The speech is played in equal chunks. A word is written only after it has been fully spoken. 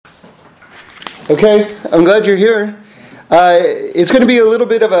Okay, I'm glad you're here. It's going to be a little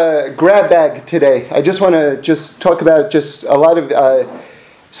bit of a grab bag today. I just want to talk about just a lot of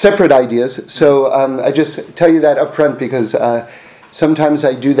separate ideas. So I just tell you that up front because sometimes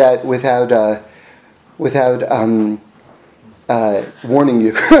I do that without warning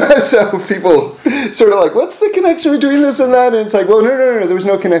you. So people sort of like, what's the connection between this and that? And it's like, well, no, there was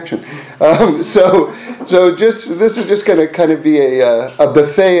no connection. So this is just going to kind of be a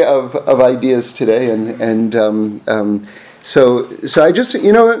buffet of ideas today, so I just,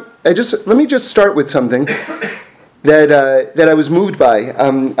 let me just start with something that I was moved by.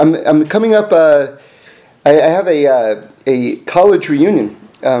 I'm coming up. I have a college reunion.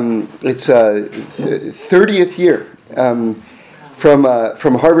 It's 30th year.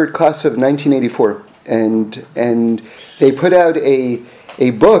 From Harvard class of 1984, and they put out a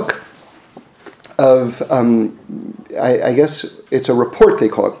book of I guess it's a report they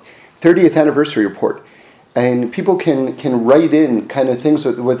call it, 30th anniversary report, and people can write in kind of things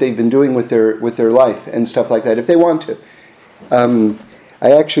what they've been doing with their life and stuff like that if they want to.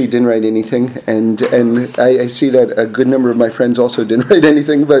 I actually didn't write anything, and I see that a good number of my friends also didn't write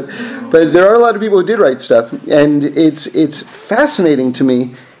anything, but there are a lot of people who did write stuff, and it's fascinating to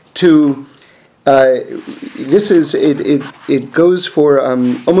me to it goes for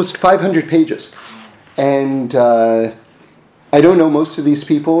almost 500 pages, and I don't know most of these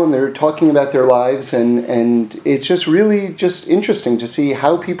people, and they're talking about their lives, and it's just really just interesting to see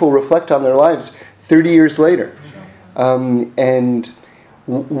how people reflect on their lives 30 years later, and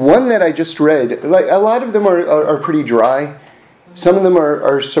one that I just read, like a lot of them are pretty dry. Some of them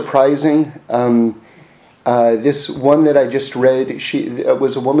are surprising. This one that I just read, she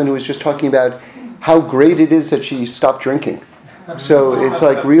was a woman who was just talking about how great it is that she stopped drinking. So it's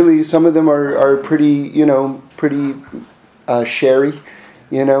like really, some of them are pretty, pretty sherry,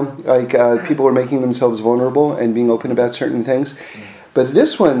 like people are making themselves vulnerable and being open about certain things. But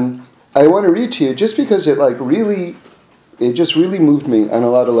this one, I want to read to you just because it just really moved me on a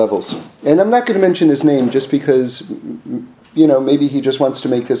lot of levels. And I'm not going to mention his name just because, maybe he just wants to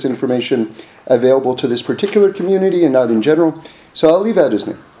make this information available to this particular community and not in general. So I'll leave out his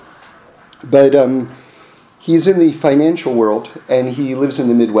name. But he's in the financial world and he lives in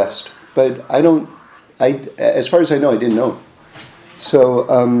the Midwest. But as far as I know, I didn't know him. So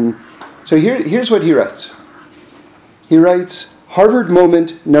here's what he writes. He writes, Harvard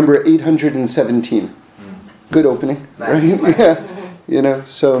moment number 817. Good opening, nice. Right? Yeah,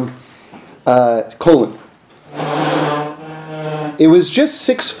 colon. It was just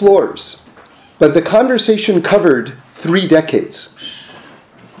 6 floors, but the conversation covered 3 decades.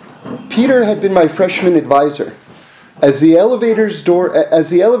 Peter had been my freshman advisor. As the elevator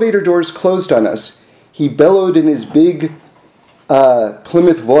doors closed on us, he bellowed in his big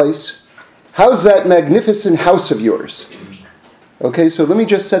Plymouth voice, "How's that magnificent house of yours?" Okay, so let me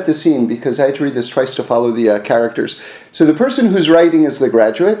just set the scene because I had to read this twice to follow the characters. So the person who's writing is the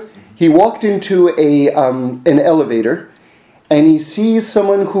graduate. He walked into an elevator, and he sees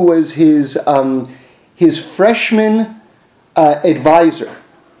someone who was his freshman advisor,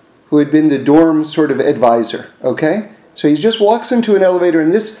 who had been the dorm sort of advisor. Okay, so he just walks into an elevator,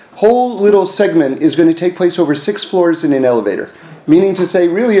 and this whole little segment is going to take place over 6 floors in an elevator, meaning to say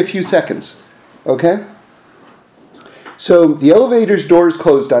really a few seconds. Okay. So the elevator's doors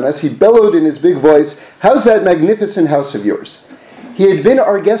closed on us. He bellowed in his big voice, "How's that magnificent house of yours?" He had been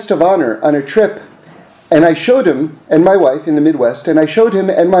our guest of honor on a trip, and I showed him and my wife in the Midwest, and I showed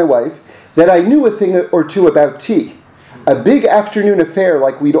him and my wife that I knew a thing or two about tea. A big afternoon affair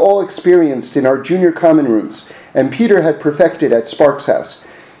like we'd all experienced in our junior common rooms, and Peter had perfected at Sparks House.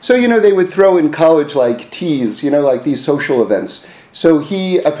 So, they would throw in college like teas, like these social events. So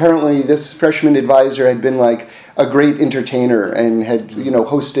he, apparently, this freshman advisor had been like a great entertainer and had,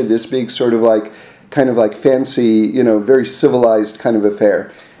 hosted this big sort of like, kind of like fancy, very civilized kind of affair.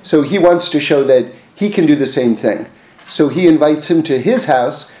 So he wants to show that he can do the same thing. So he invites him to his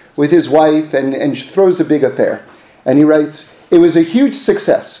house with his wife and throws a big affair. And he writes, "It was a huge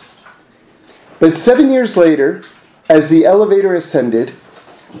success. But 7 years later, as the elevator ascended,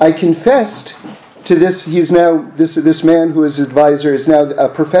 I confessed to this," he's now, this man who is his advisor is now a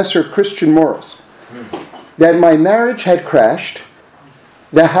professor of Christian morals, "that my marriage had crashed,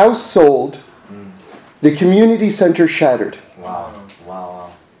 the house sold, the community center shattered." Wow.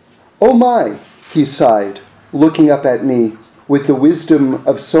 "Oh my," he sighed, looking up at me with the wisdom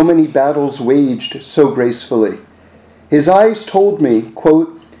of so many battles waged so gracefully. His eyes told me,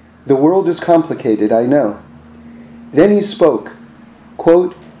 quote, "The world is complicated, I know." Then he spoke,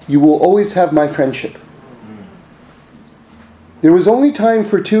 quote, "You will always have my friendship." There was only time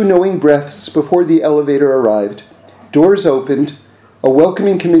for 2 knowing breaths before the elevator arrived. Doors opened. A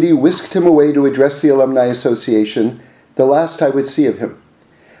welcoming committee whisked him away to address the Alumni Association, the last I would see of him.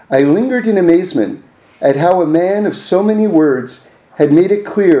 I lingered in amazement at how a man of so many words had made it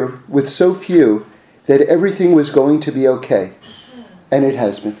clear with so few that everything was going to be okay. And it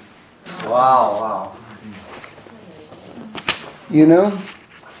has been. Wow. You know?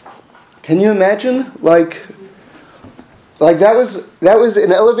 Can you imagine? Like that was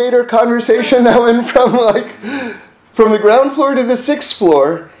an elevator conversation that went from the ground floor to the 6th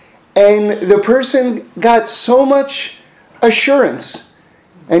floor, and the person got so much assurance.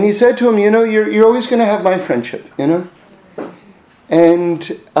 And he said to him, you're always going to have my friendship,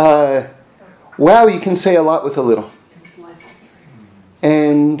 And wow, you can say a lot with a little.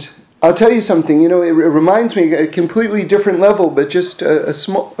 And I'll tell you something, it reminds me a completely different level, but just a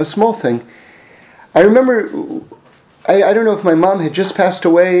small thing. I remember, I don't know if my mom had just passed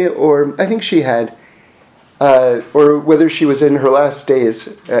away, or I think she had, or whether she was in her last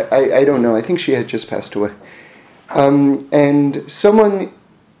days. I don't know. I think she had just passed away. And someone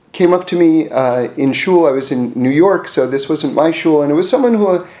came up to me in shul. I was in New York, so this wasn't my shul, and it was someone who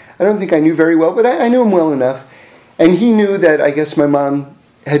I don't think I knew very well, but I knew him well enough. And he knew that I guess my mom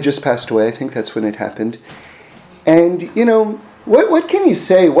had just passed away. I think that's when it happened. And, what can you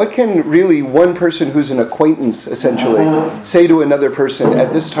say? What can really one person who's an acquaintance, essentially, say to another person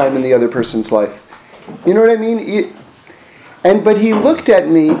at this time in the other person's life? You know what I mean? But he looked at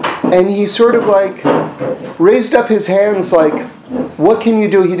me, and he sort of raised up his hands like, what can you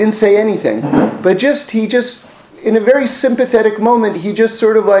do? He didn't say anything. But he just, in a very sympathetic moment, he just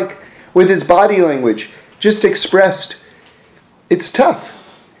sort of with his body language, just expressed, it's tough.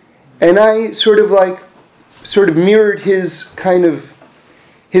 And I sort of mirrored his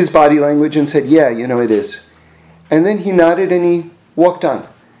body language and said, yeah, it is. And then he nodded and he walked on.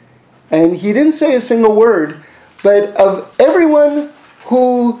 And he didn't say a single word, but of everyone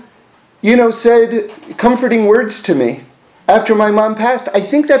who, said comforting words to me after my mom passed, I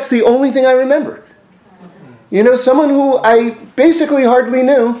think that's the only thing I remember. Someone who I basically hardly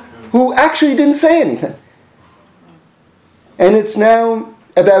knew, who actually didn't say anything. And it's now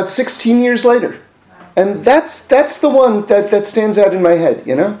about 16 years later. And that's the one that stands out in my head,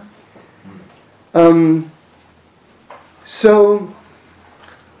 So,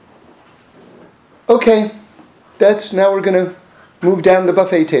 okay, now we're going to move down the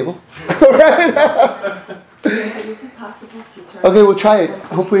buffet table. Right? Is it possible to turn? Okay, we'll try it.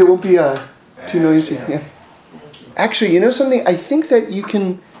 Hopefully it won't be too noisy. Yeah. Actually, something? I think that you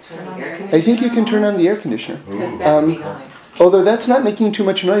can turn on the air conditioner. Because that would be nice. Although that's not making too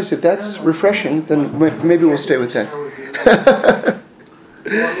much noise. If that's refreshing, then maybe we'll stay with that.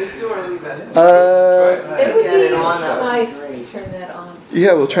 You want me to or leave it in? It would be nice to turn that on.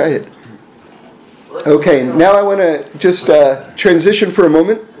 Yeah, we'll try it. Okay, now I want to just transition for a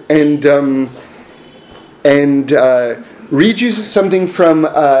moment and read you something from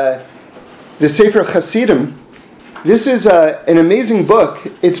the Sefer Hasidim. This is an amazing book.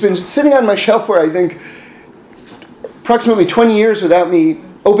 It's been sitting on my shelf for, I think, approximately 20 years without me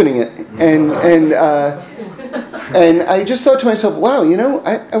opening it. And I just thought to myself, wow,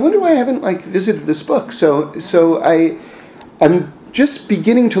 I wonder why I haven't visited this book. So I'm just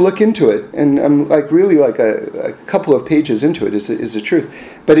beginning to look into it, and I'm really a couple of pages into it is the truth.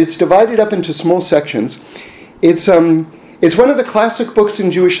 But it's divided up into small sections. It's one of the classic books in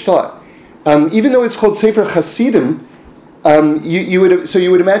Jewish thought. Even though it's called Sefer Hasidim, you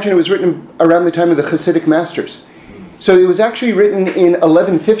would imagine it was written around the time of the Hasidic masters. So it was actually written in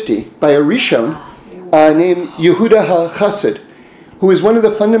 1150 by a Rishon named Yehuda HaChassid, who is one of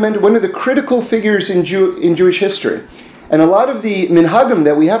the critical figures in Jewish history. And a lot of the minhagim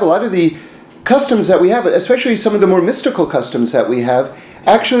that we have, a lot of the customs that we have, especially some of the more mystical customs that we have,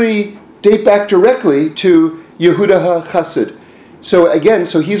 actually date back directly to Yehuda HaChassid.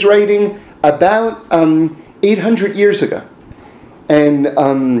 So he's writing about 800 years ago. And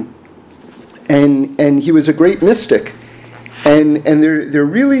he was a great mystic. And there are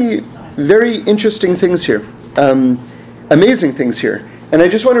really very interesting things here. Amazing things here. And I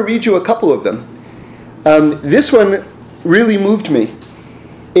just want to read you a couple of them. This one really moved me.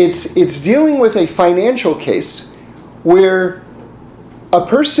 It's dealing with a financial case where a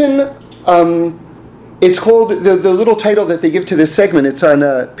person, it's called, the little title that they give to this segment, it's on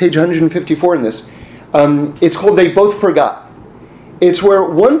page 154 in this, it's called They Both Forgot. It's where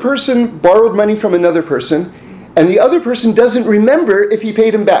one person borrowed money from another person, and the other person doesn't remember if he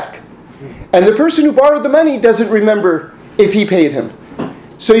paid him back. And the person who borrowed the money doesn't remember if he paid him.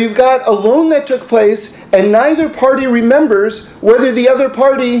 So you've got a loan that took place, and neither party remembers whether the other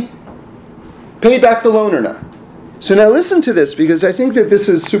party paid back the loan or not. So now listen to this, because I think that this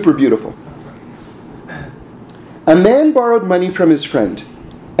is super beautiful. A man borrowed money from his friend,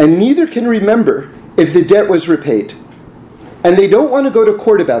 and neither can remember if the debt was repaid, and they don't want to go to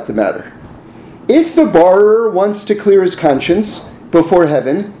court about the matter. If the borrower wants to clear his conscience before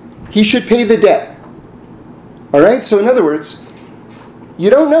heaven, he should pay the debt. All right? So in other words, you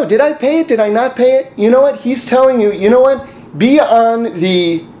don't know, did I pay it? Did I not pay it? You know what? He's telling you, you know what? Be on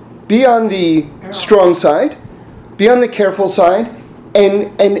the strong side, be on the careful side,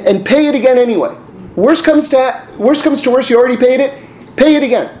 and pay it again anyway. Worst comes to worst, you already paid it, pay it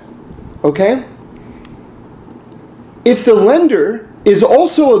again. Okay? If the lender is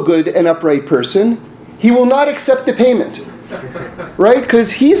also a good and upright person, he will not accept the payment. Right?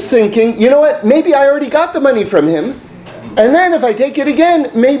 Because he's thinking, you know what, maybe I already got the money from him, and then if I take it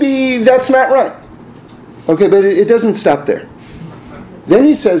again, maybe that's not right. Okay, but it doesn't stop there. Then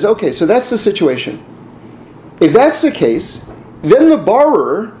he says, okay, so that's the situation. If that's the case, then the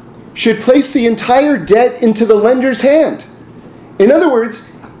borrower should place the entire debt into the lender's hand. In other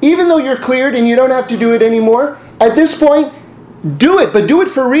words, even though you're cleared and you don't have to do it anymore, at this point, do it, but do it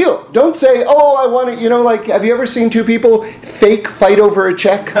for real. Don't say, oh, I want it, like, have you ever seen two people fake fight over a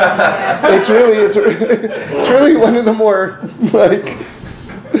check? It's really one of the more,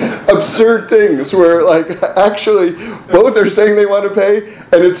 absurd things where, actually, both are saying they want to pay,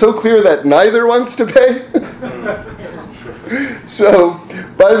 and it's so clear that neither wants to pay. So,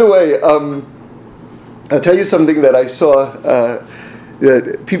 by the way, I'll tell you something that I saw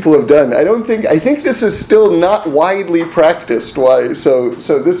that people have done. I think this is still not widely practiced. Why? So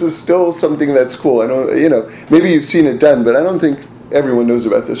this is still something that's cool. I don't, maybe you've seen it done, but I don't think everyone knows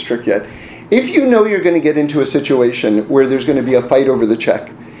about this trick yet. If you know you're going to get into a situation where there's going to be a fight over the check,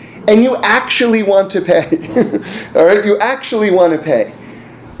 and you actually want to pay, all right, you actually want to pay.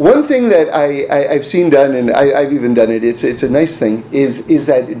 One thing that I've seen done, and I've even done it, it's a nice thing, is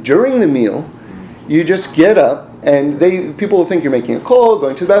that during the meal, you just get up, and people will think you're making a call,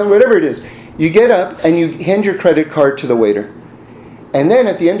 going to the bathroom, whatever it is. You get up and you hand your credit card to the waiter. And then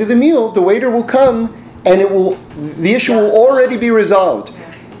at the end of the meal, the waiter will come and the issue will already be resolved.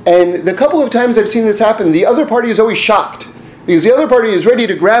 And the couple of times I've seen this happen, the other party is always shocked. Because the other party is ready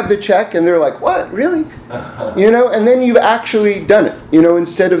to grab the check and they're like, what, really? And then you've actually done it,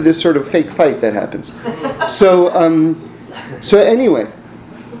 instead of this sort of fake fight that happens. So anyway.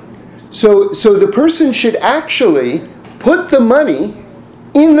 So the person should actually put the money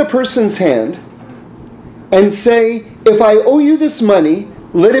in the person's hand and say, if I owe you this money,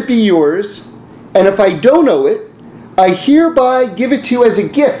 let it be yours, and if I don't owe it, I hereby give it to you as a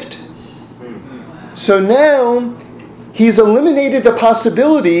gift. So now he's eliminated the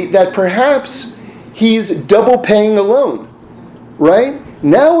possibility that perhaps he's double paying a loan, right?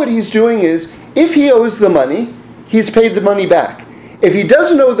 Now what he's doing is, if he owes the money, he's paid the money back. If he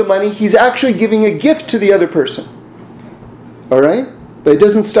doesn't owe the money, he's actually giving a gift to the other person. All right? But it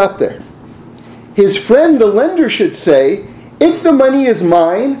doesn't stop there. His friend, the lender, should say, if the money is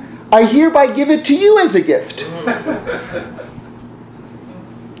mine, I hereby give it to you as a gift.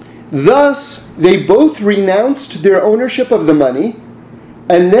 Thus, they both renounced their ownership of the money,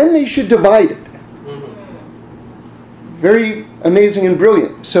 and then they should divide it. Very amazing and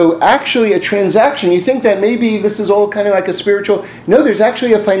brilliant. So actually a transaction, you think that maybe this is all kind of like a spiritual... No, there's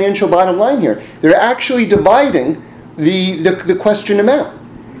actually a financial bottom line here. They're actually dividing the question amount.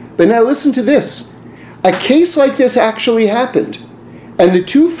 But now listen to this. A case like this actually happened. And the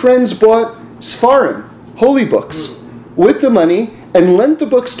two friends bought Sfarim, holy books, with the money and lent the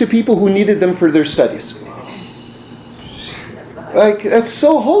books to people who needed them for their studies. That's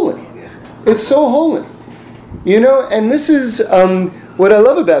so holy. It's so holy. And this is what I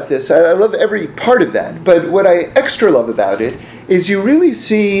love about this. I love every part of that. But what I extra love about it is you really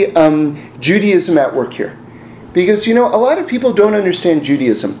see Judaism at work here. Because, a lot of people don't understand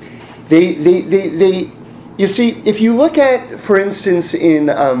Judaism. You see, if you look at, for instance, in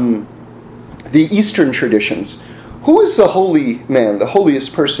the Eastern traditions, who is the holy man, the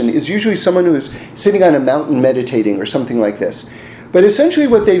holiest person, is usually someone who is sitting on a mountain meditating or something like this. But essentially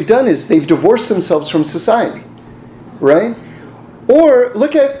what they've done is they've divorced themselves from society, right? Or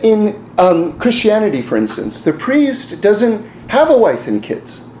look at in Christianity, for instance. The priest doesn't have a wife and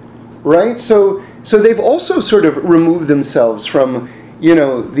kids, right? So they've also sort of removed themselves from,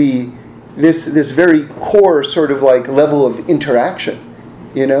 this very core sort of like level of interaction,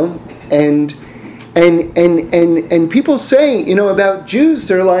 and people say, about Jews,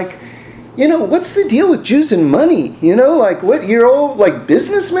 they're like, what's the deal with Jews and money? Like what, you're all like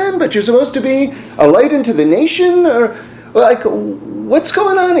businessmen, but you're supposed to be a light into the nation? Or like, what's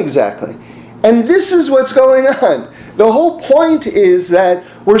going on exactly? And this is what's going on. The whole point is that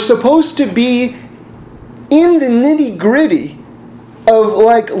we're supposed to be in the nitty-gritty of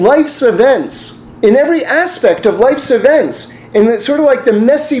like life's events, in every aspect of life's events, in the, sort of like the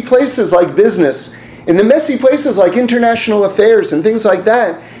messy places like business, in the messy places like international affairs and things like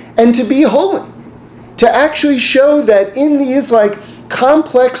that, and to be holy, to actually show that in these like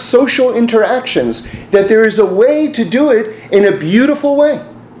complex social interactions, that there is a way to do it in a beautiful way.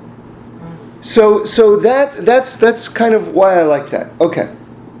 So that's kind of why I like that. Okay.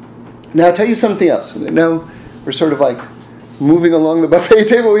 Now I'll tell you something else. Now we're sort of like moving along the buffet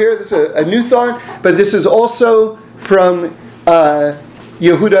table here. This is a new thought, but this is also from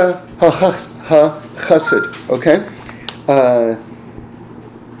Yehuda HaChassid. Okay.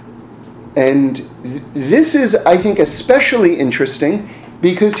 And this is, I think, especially interesting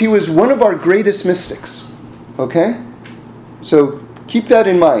because he was one of our greatest mystics. Okay? So keep that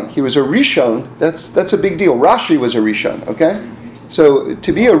in mind. He was a Rishon. That's a big deal. Rashi was a Rishon. Okay? So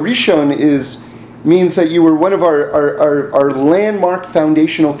to be a Rishon means that you were one of our landmark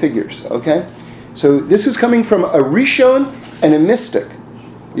foundational figures. Okay? So this is coming from a Rishon and a mystic.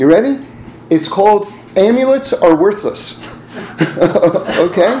 You ready? It's called Amulets Are Worthless.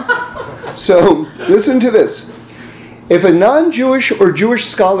 Okay? So, listen to this. If a non-Jewish or Jewish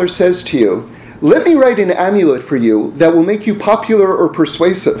scholar says to you, let me write an amulet for you that will make you popular or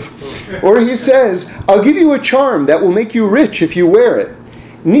persuasive, or he says, I'll give you a charm that will make you rich if you wear it,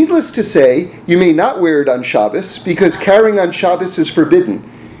 needless to say, you may not wear it on Shabbos, because carrying on Shabbos is forbidden.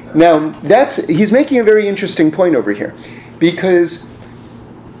 Now, he's making a very interesting point over here, because,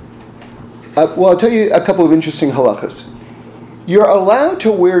 I'll tell you a couple of interesting halachas. You're allowed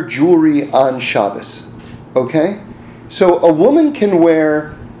to wear jewelry on Shabbos, okay? So a woman can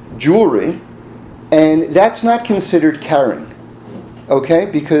wear jewelry, and that's not considered carrying, okay?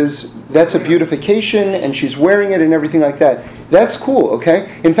 Because that's a beautification, and she's wearing it and everything like that. That's cool, okay?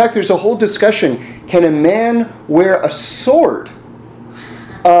 In fact, there's a whole discussion. Can a man wear a sword?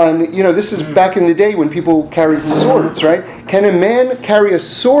 This is back in the day when people carried swords, right? Can a man carry a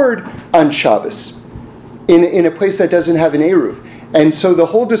sword on Shabbos in a place that doesn't have an eruv? And so the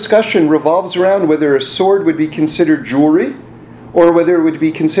whole discussion revolves around whether a sword would be considered jewelry or whether it would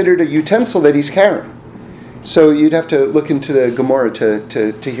be considered a utensil that he's carrying. So you'd have to look into the Gemara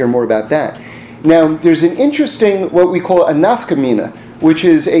to hear more about that. Now, there's an interesting, what we call a nafka mina, which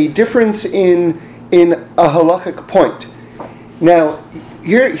is a difference in a halachic point. Now,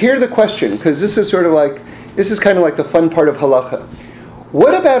 hear the question, because this is kind of like the fun part of halacha.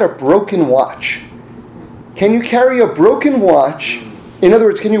 What about a broken watch? Can you carry a broken watch? In other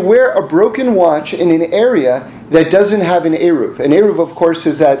words, can you wear a broken watch in an area that doesn't have an eruv? An eruv, of course,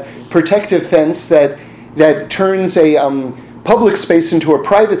 is that protective fence that turns a public space into a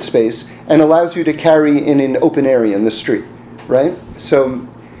private space and allows you to carry in an open area in the street, right? So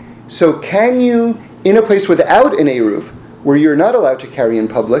can you, in a place without an eruv, where you're not allowed to carry in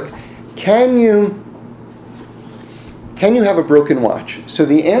public, can you have a broken watch? So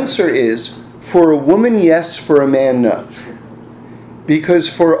the answer is, for a woman, yes. For a man, no. Because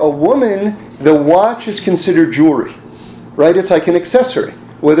for a woman, the watch is considered jewelry, right? It's like an accessory,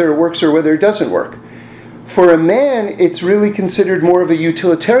 whether it works or whether it doesn't work. For a man, it's really considered more of a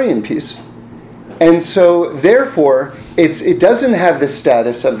utilitarian piece. And so, therefore, it doesn't have the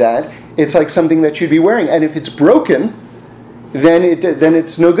status of that. It's like something that you'd be wearing. And if it's broken, then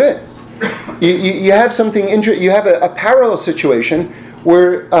it's no good. You have something you have a parallel situation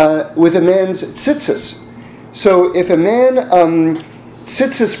where with a man's tzitzis. So if a man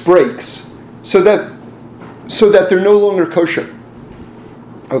tzitzis breaks, so that they're no longer kosher,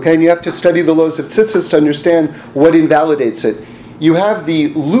 okay, and you have to study the laws of tzitzis to understand what invalidates it. You have the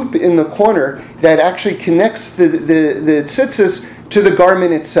loop in the corner that actually connects the tzitzis to the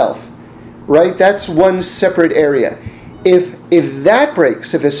garment itself, right? That's one separate area. If that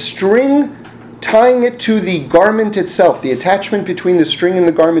breaks, if a string tying it to the garment itself, the attachment between the string and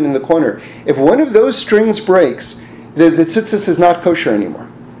the garment in the corner, if one of those strings breaks, the tzitzis is not kosher anymore,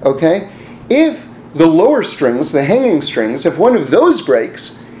 okay? If the lower strings, the hanging strings, if one of those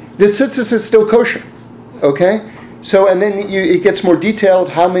breaks, the tzitzis is still kosher, okay? So, and then it gets more detailed,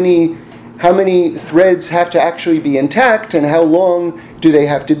 how many threads have to actually be intact and how long do they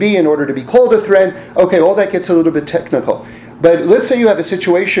have to be in order to be called a thread. Okay, all that gets a little bit technical. But let's say you have a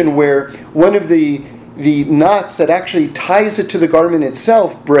situation where one of the knots that actually ties it to the garment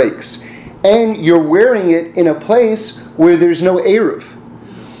itself breaks, and you're wearing it in a place where there's no eruv.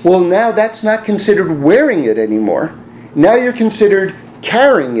 Well, now that's not considered wearing it anymore. Now you're considered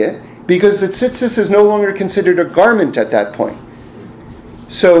carrying it, because the tzitzis is no longer considered a garment at that point.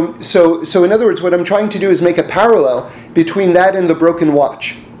 So in other words, what I'm trying to do is make a parallel between that and the broken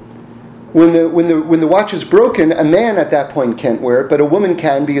watch. When the watch is broken, a man at that point can't wear it, but a woman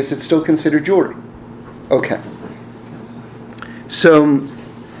can, because it's still considered jewelry. Okay. So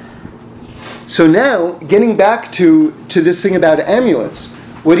now, getting back to this thing about amulets,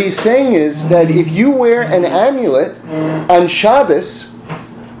 what he's saying is that if you wear an amulet on Shabbos,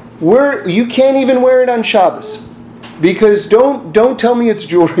 you can't even wear it on Shabbos. Because don't tell me it's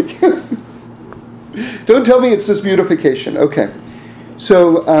jewelry. Don't tell me it's this beautification. Okay.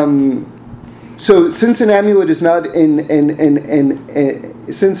 So since an amulet is not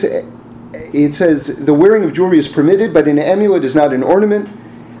since it says the wearing of jewelry is permitted, but an amulet is not an ornament,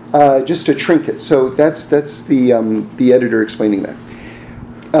 just a trinket. So that's the editor explaining that.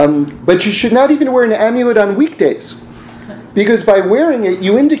 But you should not even wear an amulet on weekdays, because by wearing it,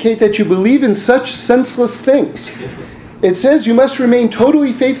 you indicate that you believe in such senseless things. It says you must remain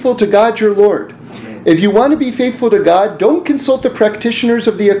totally faithful to God your Lord. If you want to be faithful to God, don't consult the practitioners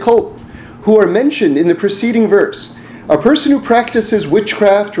of the occult who are mentioned in the preceding verse. A person who practices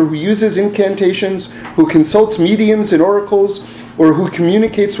witchcraft, or who uses incantations, who consults mediums and oracles, or who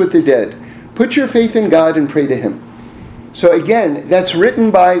communicates with the dead, put your faith in God and pray to Him. So again, that's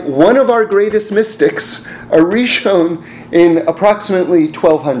written by one of our greatest mystics, a Rishon, in approximately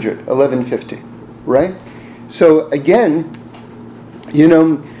 1150, right? So again,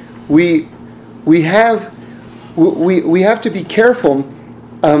 we have to be careful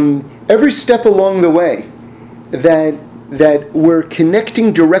every step along the way that we're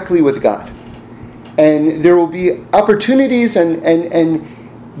connecting directly with God, and there will be opportunities. And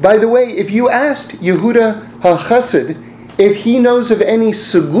by the way, if you asked Yehuda HaChassid if he knows of any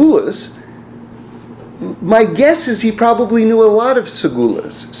segulas, my guess is he probably knew a lot of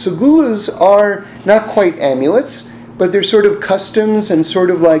segulas. Segulas are not quite amulets, but they're sort of customs and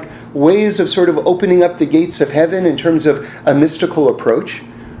sort of like ways of sort of opening up the gates of heaven in terms of a mystical approach,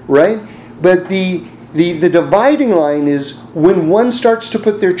 right? But the dividing line is when one starts to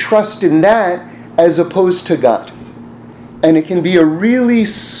put their trust in that as opposed to God. And it can be a really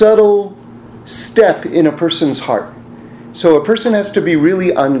subtle step in a person's heart. So a person has to be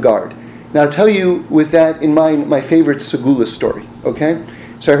really on guard. Now I'll tell you with that in mind my favorite segula story, okay?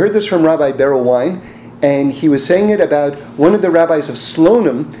 So I heard this from Rabbi Beryl Wein, and he was saying it about one of the rabbis of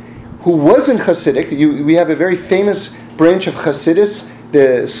Slonim who wasn't Hasidic. We have a very famous branch of Hasidus,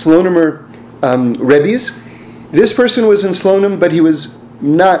 the Slonimer Rebbes. This person was in Slonim, but he was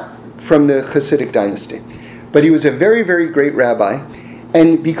not from the Hasidic dynasty. But he was a very, very great rabbi.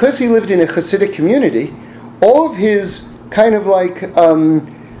 And because he lived in a Hasidic community, all of his kind of like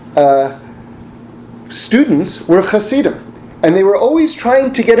students were Hasidim, and they were always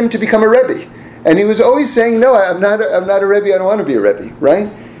trying to get him to become a Rebbe, and he was always saying, "No, I'm not a Rebbe. I don't want to be a Rebbe." Right?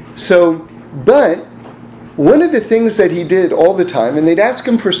 So, but one of the things that he did all the time, and they'd ask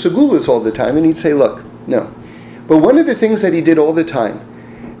him for segulas all the time, and he'd say, "Look, no." But one of the things that he did all the time,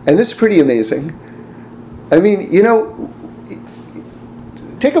 and this is pretty amazing. I mean,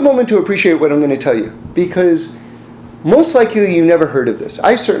 take a moment to appreciate what I'm going to tell you, because most likely you never heard of this.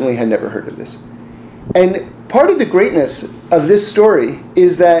 I certainly had never heard of this. And part of the greatness of this story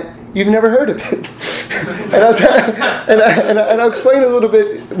is that you've never heard of it. and I'll explain a little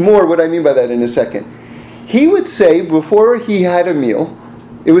bit more what I mean by that in a second. He would say before he had a meal,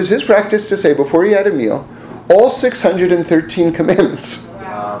 it was his practice to say before he had a meal, all 613 commandments.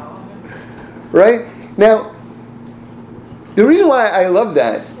 Wow. Right? Now, the reason why I love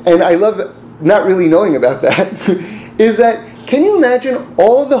that, and I love not really knowing about that, is that, can you imagine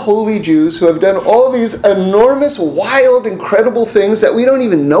all the holy Jews who have done all these enormous, wild, incredible things that we don't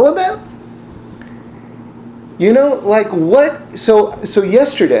even know about? Like what? So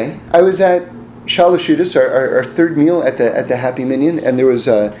yesterday I was at Shalosh Yudas, our third meal at the Happy Minyan, and there was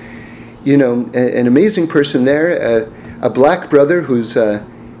an amazing person there, a black brother who's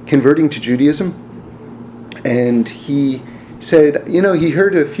converting to Judaism, and he said, he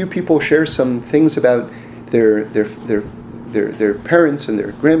heard a few people share some things about their parents and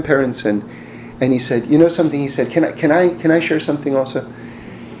their grandparents, and he said, something. He said, can I share something also?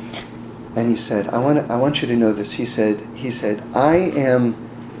 And he said, I want you to know this. He said, I am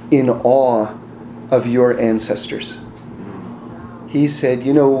in awe of your ancestors. He said,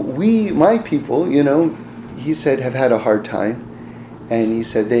 my people, he said, have had a hard time, and he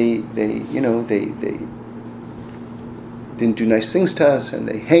said they didn't do nice things to us, and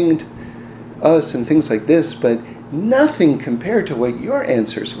they hanged us and things like this, but nothing compared to what your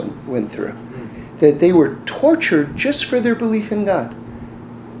answers went through. That they were tortured just for their belief in God.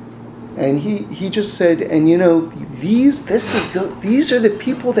 And he just said, and these are the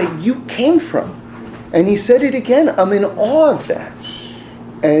people that you came from. And he said it again, I'm in awe of that.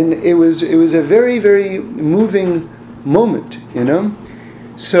 And it was a very, very moving moment,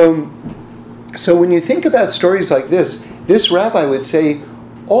 So when you think about stories like this rabbi would say,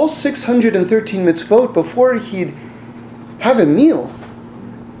 all 613 mitzvot before he'd have a meal,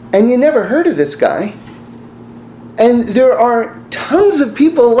 and you never heard of this guy. And there are tons of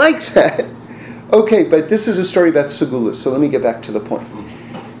people like that. Okay, but this is a story about segulas, so let me get back to the point.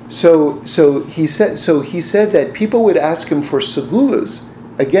 So he said that people would ask him for segulas,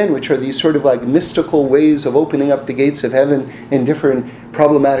 again, which are these sort of like mystical ways of opening up the gates of heaven in different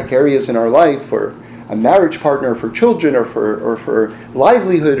problematic areas in our life, for a marriage partner, for children, or for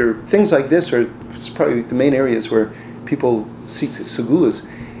livelihood, or things like this, or it's probably the main areas where people seek segulas.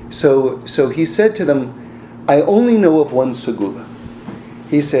 So he said to them, I only know of one segula.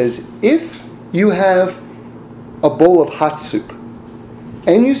 He says, if you have a bowl of hot soup,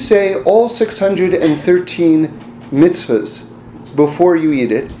 and you say all 613 mitzvahs before you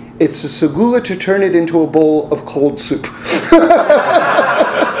eat it, it's a segula to turn it into a bowl of cold soup.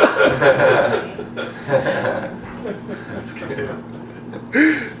 That's good.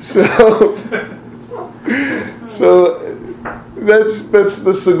 So that's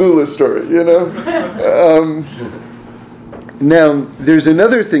the segula story, Now there's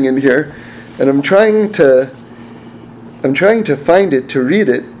another thing in here, and I'm trying to find it to read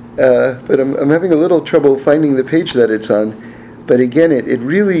it, but I'm having a little trouble finding the page that it's on. But again, it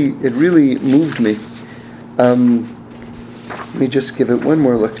really moved me. Let me just give it one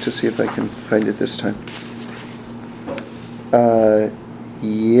more look to see if I can find it this time.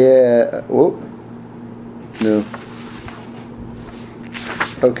 Yeah. Oh. No.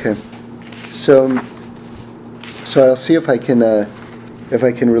 Okay. So I'll see if I can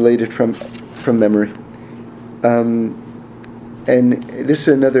relate it from memory. And this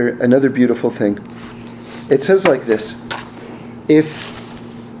is another beautiful thing. It says like this: If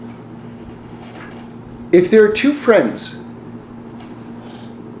there are two friends,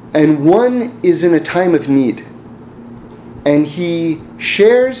 and one is in a time of need, and he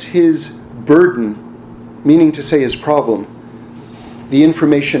shares his burden, meaning to say his problem, the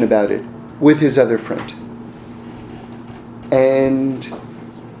information about it, with his other friend.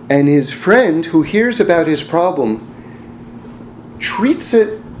 And his friend, who hears about his problem, treats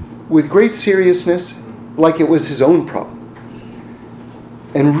it with great seriousness, like it was his own problem,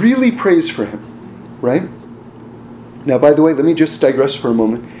 and really prays for him, right? Now, by the way, let me just digress for a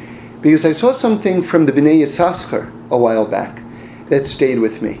moment, because I saw something from the Bnei Yissaschar a while back that stayed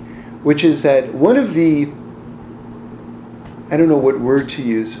with me, which is that one of the, I don't know what word to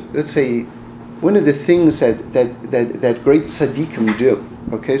use, let's say one of the things that great tzaddikim do,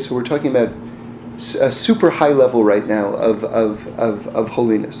 okay, so we're talking about a super high level right now of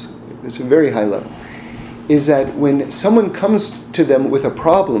holiness, it's a very high level, is that when someone comes to them with a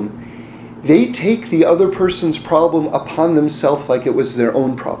problem, they take the other person's problem upon themselves like it was their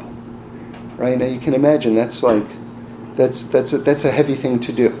own problem. Right? Now you can imagine that's a heavy thing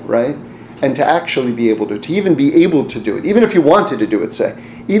to do, right? And to actually be able to even be able to do it, even if you wanted to do it, say,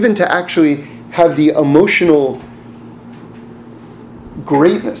 even to actually have the emotional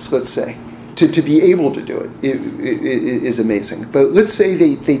greatness, let's say, to be able to do it is amazing. But let's say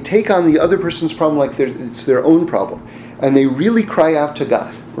they take on the other person's problem like it's their own problem, and they really cry out to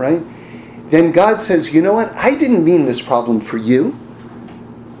God, right? Then God says, you know what? I didn't mean this problem for you.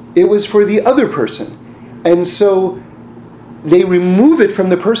 It was for the other person. And so they remove it from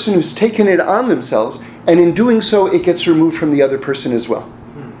the person who's taken it on themselves, and in doing so, it gets removed from the other person as well.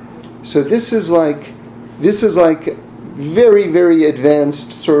 So this is like very, very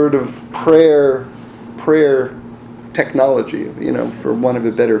advanced sort of prayer technology, for want of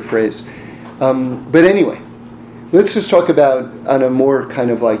a better phrase. But anyway, let's just talk about on a more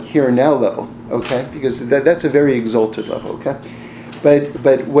kind of like here and now level, okay? Because that's a very exalted level, okay? But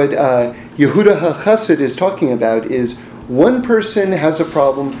what Yehuda HaChassid is talking about is one person has a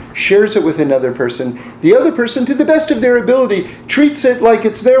problem, shares it with another person. The other person, to the best of their ability, treats it like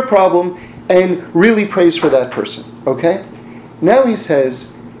it's their problem and really prays for that person, okay? Now he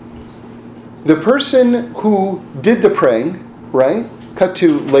says, the person who did the praying, right? Cut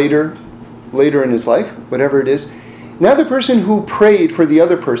to later in his life, whatever it is. Now the person who prayed for the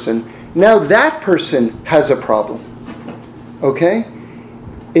other person, now that person has a problem. Okay?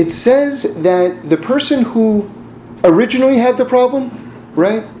 It says that the person who originally had the problem,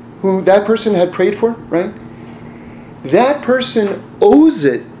 right? Who that person had prayed for, right? that person owes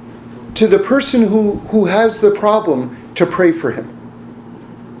it to the person who has the problem to pray for him.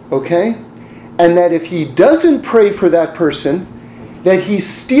 Okay? And that if he doesn't pray for that person, that he's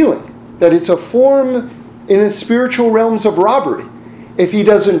stealing. That it's a form in the spiritual realms of robbery if he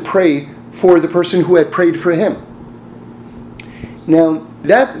doesn't pray for the person who had prayed for him. Now,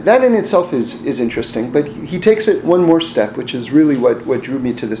 that in itself is interesting, but he takes it one more step, which is really what drew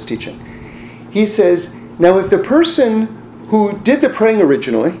me to this teaching. He says, now if the person who did the praying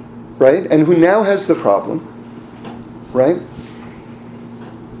originally, right, and who now has the problem, right,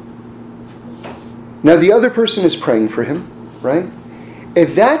 now the other person is praying for him, right,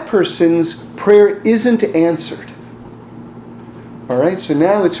 if that person's prayer isn't answered, all right, so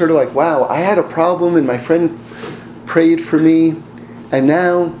now it's sort of like, wow, I had a problem and my friend prayed for me, and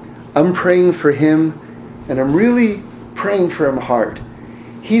now I'm praying for him, and I'm really praying for him hard.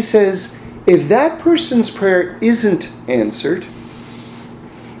 He says, if that person's prayer isn't answered,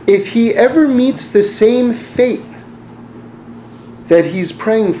 if he ever meets the same fate that he's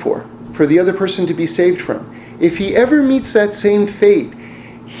praying for the other person to be saved from, if he ever meets that same fate,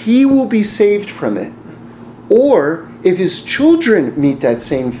 he will be saved from it. Or if his children meet that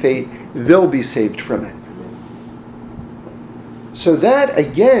same fate, they'll be saved from it. So that,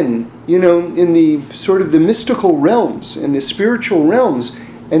 again, in the sort of the mystical realms, in the spiritual realms,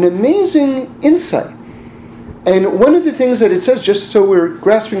 an amazing insight. And one of the things that it says, just so we're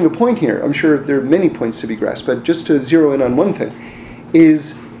grasping the point here, I'm sure there are many points to be grasped, but just to zero in on one thing,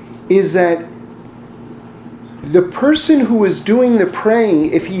 is that the person who is doing the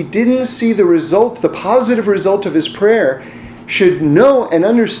praying, if he didn't see the result, the positive result of his prayer, should know and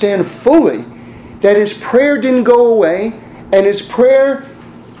understand fully that his prayer didn't go away, and his prayer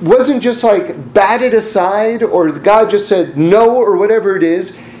wasn't just like batted aside, or God just said no, or whatever it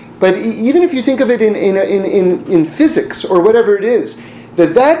is. But even if you think of it in physics or whatever it is,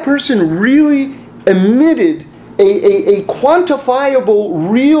 that person really emitted a quantifiable,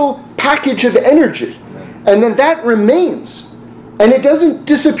 real package of energy, and then that remains, and it doesn't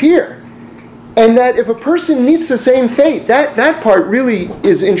disappear. And that if a person meets the same fate, that part really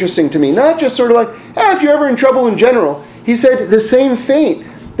is interesting to me. Not just sort of like, if you're ever in trouble in general. He said the same fate,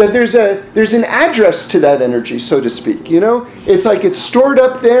 that there's an address to that energy, so to speak. It's like it's stored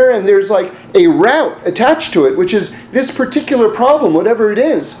up there, and there's like a route attached to it, which is this particular problem, whatever it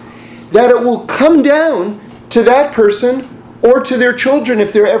is, that it will come down to that person or to their children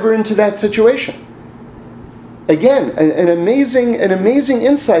if they're ever into that situation. Again, an amazing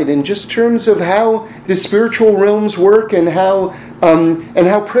insight in just terms of how the spiritual realms work and how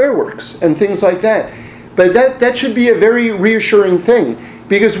prayer works and things like that. But that should be a very reassuring thing,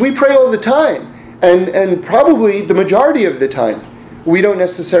 because we pray all the time, and probably the majority of the time, we don't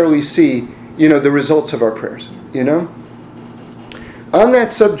necessarily see, the results of our prayers. On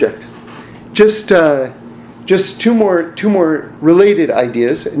that subject, just two more related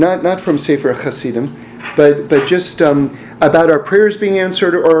ideas, not from Sefer Hasidim, but just about our prayers being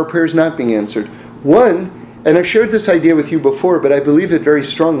answered or our prayers not being answered. One, and I've shared this idea with you before, but I believe it very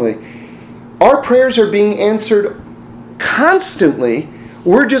strongly. Our prayers are being answered constantly.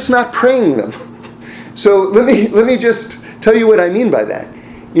 We're just not praying them. So let me just tell you what I mean by that.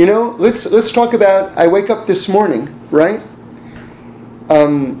 Let's talk about, I wake up this morning, right?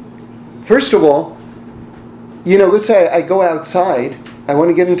 First of all, let's say I go outside, I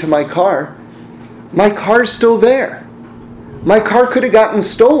want to get into my car. My car's still there. My car could have gotten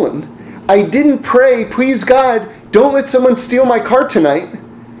stolen. I didn't pray, please God, don't let someone steal my car tonight.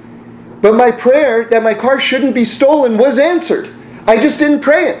 But my prayer that my car shouldn't be stolen was answered. I just didn't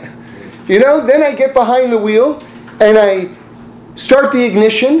pray it. Then I get behind the wheel and I start the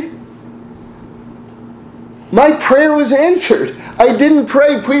ignition. My prayer was answered. I didn't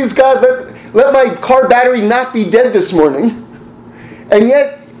pray, please God, let my car battery not be dead this morning. And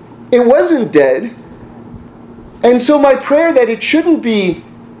yet, it wasn't dead. And so my prayer that it shouldn't be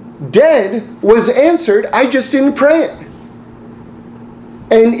dead was answered. I just didn't pray it.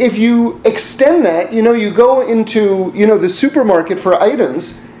 And if you extend that, you go into, the supermarket for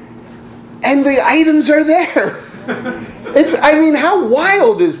items, and the items are there. How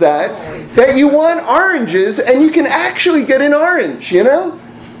wild is that you want oranges and you can actually get an orange,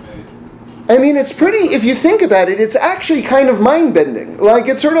 it's pretty, if you think about it, it's actually kind of mind-bending. Like,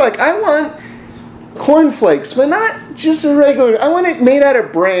 it's sort of like, I want cornflakes, but not just a regular, I want it made out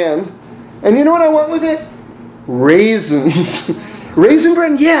of bran. And you know what I want with it? Raisins. Raisin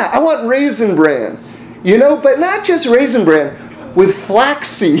bran? Yeah, I want raisin bran. But not just raisin bran, with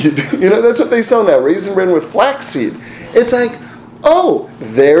flaxseed. That's what they sell now, raisin bran with flaxseed. It's like, oh,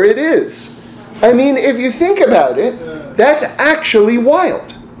 there it is. If you think about it, That's actually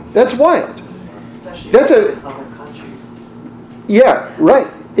wild. That's wild. Especially That's in other countries. Yeah, right.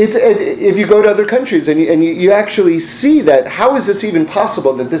 It's if you go to other countries and you actually see that, how is this even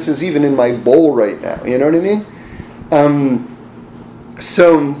possible that this is even in my bowl right now? You know what I mean?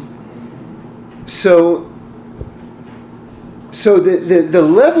 So the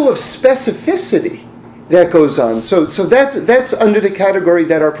level of specificity that goes on. So that's under the category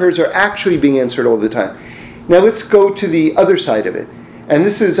that our prayers are actually being answered all the time. Now let's go to the other side of it. And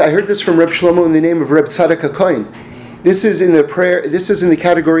I heard this from Reb Shlomo in the name of Reb Tzadok HaKohen. This is in the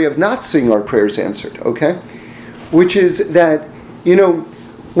category of not seeing our prayers answered, okay? Which is that,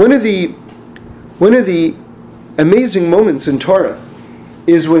 one of the amazing moments in Torah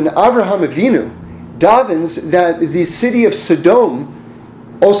is when Avraham Avinu davens that the city of Sodom,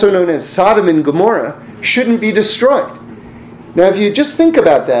 also known as Sodom and Gomorrah, shouldn't be destroyed. Now, if you just think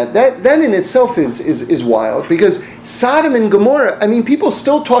about that in itself is wild, because Sodom and Gomorrah, people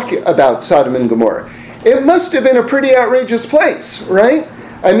still talk about Sodom and Gomorrah. It must have been a pretty outrageous place, right?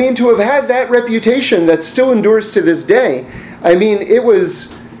 To have had that reputation that still endures to this day, there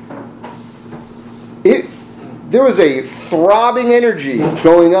was a throbbing energy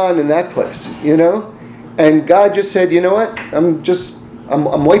going on in that place, And God just said, you know what? I'm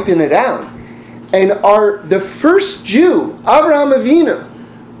wiping it out. And the first Jew, Avraham Avinu,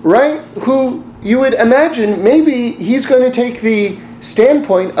 right? Who you would imagine maybe he's going to take the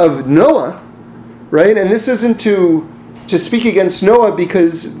standpoint of Noah, right? And this isn't to speak against Noah,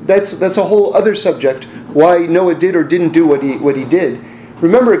 because that's a whole other subject, why Noah did or didn't do what he did.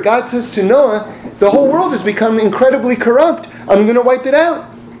 Remember, God says to Noah, the whole world has become incredibly corrupt. I'm going to wipe it out.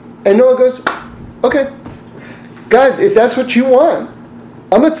 And Noah goes, okay, God, if that's what you want,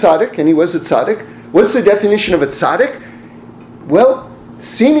 I'm a tzaddik, and he was a tzaddik. What's the definition of a tzaddik? Well,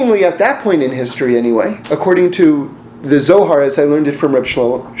 seemingly at that point in history anyway, according to the Zohar, as I learned it from Reb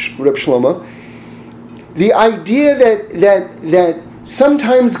Shlomo, the idea that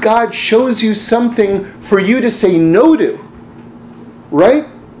sometimes God shows you something for you to say no to, right?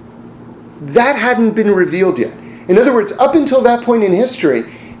 That hadn't been revealed yet. In other words, up until that point in history,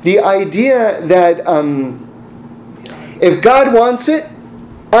 the idea that if God wants it,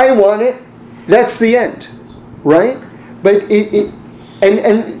 I want it, that's the end, right? But that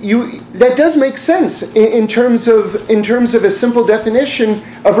does make sense in terms of a simple definition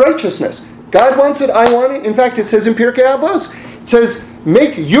of righteousness. God wants it, I want it. In fact, it says in Pirkei Avos, it says,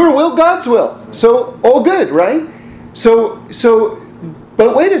 make your will God's will. So, all good, right?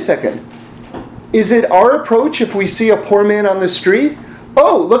 But wait a second. Is it our approach if we see a poor man on the street?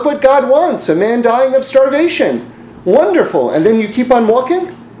 Oh, look what God wants, a man dying of starvation. Wonderful. And then you keep on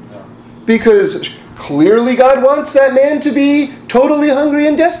walking? No. Because clearly God wants that man to be totally hungry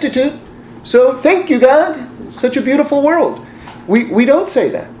and destitute. So thank you, God. Such a beautiful world. We don't say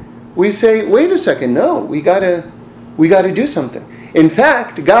that. We say, wait a second, no, we gotta do something. In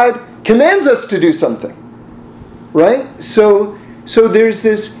fact, God commands us to do something. Right? So there's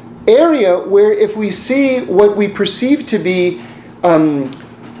this area where if we see what we perceive to be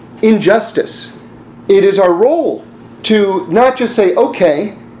injustice, it is our role to not just say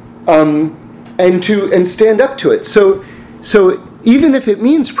okay, and stand up to it. So even if it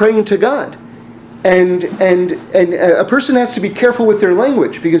means praying to God, and a person has to be careful with their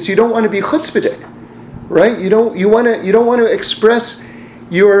language, because you don't want to be chutzpahdik, right? You don't want to express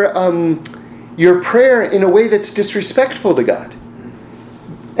your prayer in a way that's disrespectful to God.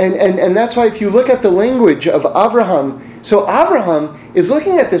 And that's why if you look at the language of Abraham, so Abraham is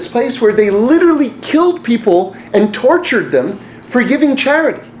looking at this place where they literally killed people and tortured them for giving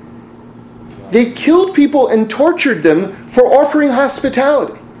charity. They killed people and tortured them for offering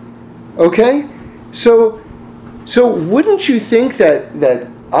hospitality. Okay? So wouldn't you think that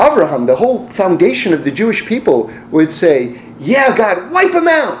Abraham, the whole foundation of the Jewish people, would say, yeah, God, wipe them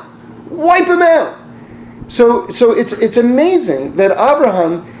out! Wipe them out! So it's amazing that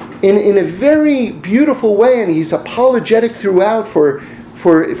Abraham, in a very beautiful way, and he's apologetic throughout for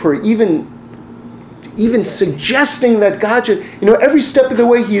even suggesting that God should, every step of the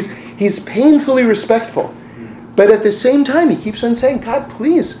way he's painfully respectful. But at the same time, he keeps on saying, God,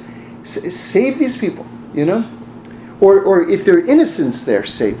 please, save these people, Or if they're innocents there,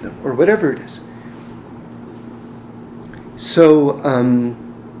 save them, or whatever it is. So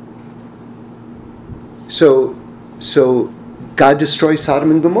God destroys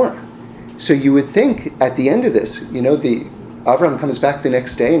Sodom and Gomorrah. So you would think at the end of this, Abraham comes back the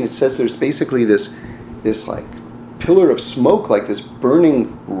next day, and it says there's basically this like pillar of smoke, like this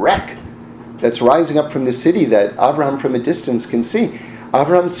burning wreck that's rising up from the city that Abraham from a distance can see.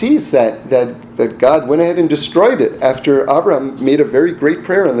 Abraham sees that that God went ahead and destroyed it after Abraham made a very great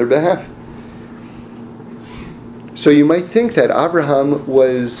prayer on their behalf. So you might think that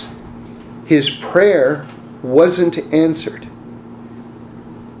his prayer wasn't answered.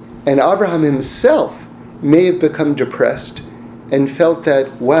 And Abraham himself may have become depressed and felt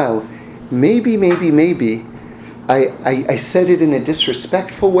that, wow, maybe I said it in a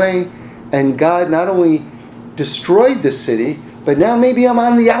disrespectful way, and God not only destroyed the city, but now maybe I'm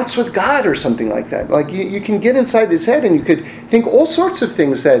on the outs with God or something like that. Like you can get inside his head and you could think all sorts of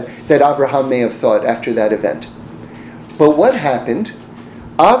things that Abraham may have thought after that event. But what happened?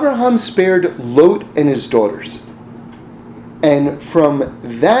 Abraham spared Lot and his daughters. And from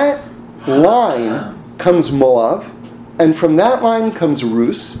that line comes Moab, and from that line comes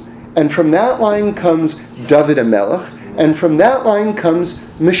Rus, and from that line comes David HaMelech, and from that line comes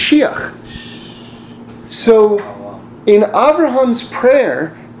Mashiach. So, in Abraham's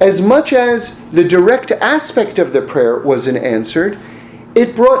prayer, as much as the direct aspect of the prayer wasn't answered,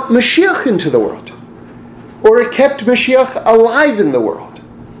 it brought Mashiach into the world. Or it kept Mashiach alive in the world.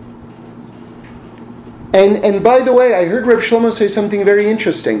 And by the way, I heard Reb Shlomo say something very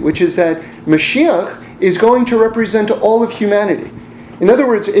interesting, which is that Mashiach is going to represent all of humanity. In other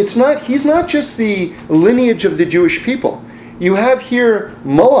words, he's not just the lineage of the Jewish people. You have here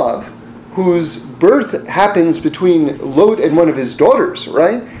Moab, whose birth happens between Lot and one of his daughters,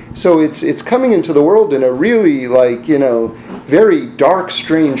 right? So it's coming into the world in a really very dark,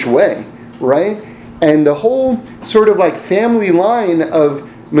 strange way, right? And the whole sort of family line of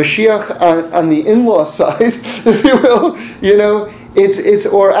Mashiach on the in-law side, if you will, it's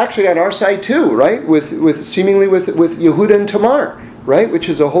or actually on our side too, right? With seemingly with Yehuda and Tamar, right? Which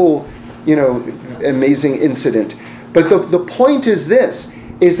is a whole, amazing incident. But the point is this,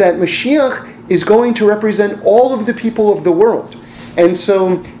 is that Mashiach is going to represent all of the people of the world. And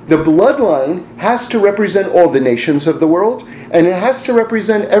so the bloodline has to represent all the nations of the world, and it has to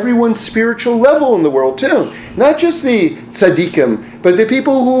represent everyone's spiritual level in the world too. Not just the tzaddikim, but the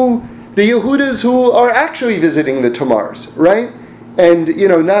people the Yehudas who are actually visiting the Tamars, right? And,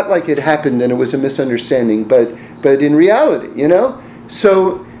 not like it happened and it was a misunderstanding, but in reality,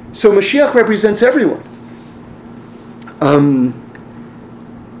 So Mashiach represents everyone.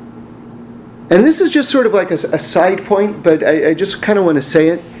 And this is just sort of like a side point, but I just kind of want to say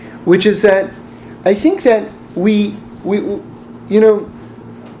it, which is that I think that we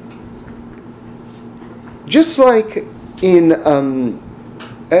just like in, I'm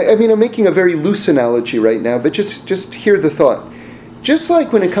making a very loose analogy right now, but just hear the thought. Just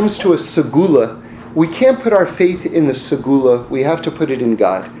like when it comes to a segula, we can't put our faith in the segula, we have to put it in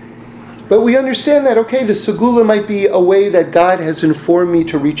God. But we understand that, okay, the segula might be a way that God has informed me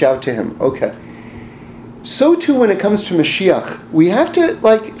to reach out to Him. Okay. So too when it comes to Mashiach, we have to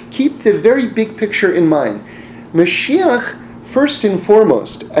keep the very big picture in mind. Mashiach, first and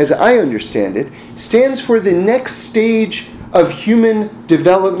foremost, as I understand it, stands for the next stage of human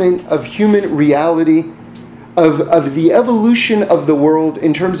development, of human reality, of the evolution of the world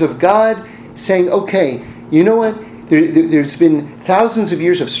in terms of God saying, okay, you know what? There's been thousands of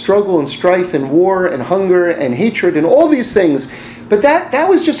years of struggle and strife and war and hunger and hatred and all these things. But that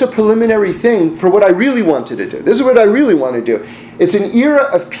was just a preliminary thing for what I really wanted to do. This is what I really want to do. It's an era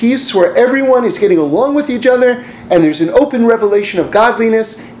of peace where everyone is getting along with each other and there's an open revelation of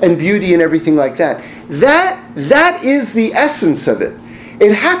godliness and beauty and everything like that. That is the essence of it.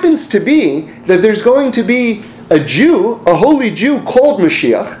 It happens to be that there's going to be a Jew, a holy Jew called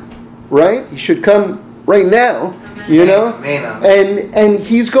Mashiach, right? He should come right now, and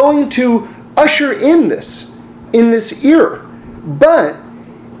he's going to usher in this era. But,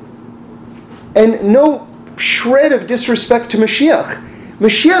 and no shred of disrespect to Mashiach,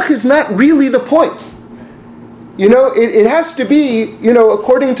 Mashiach is not really the point. It has to be,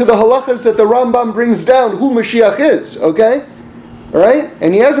 according to the halachas that the Rambam brings down, who Mashiach is, okay? All right?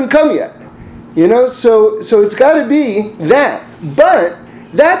 And he hasn't come yet. So it's got to be that. But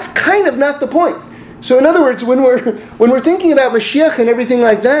that's kind of not the point. So in other words, when we're thinking about Mashiach and everything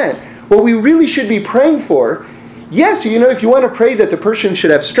like that, what we really should be praying for, yes, if you want to pray that the person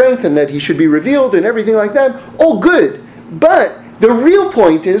should have strength and that he should be revealed and everything like that, all good. But the real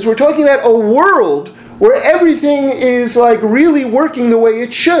point is we're talking about a world where everything is really working the way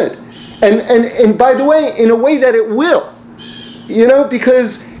it should. And by the way, in a way that it will.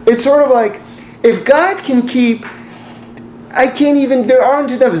 Because it's sort of like, if God can keep, there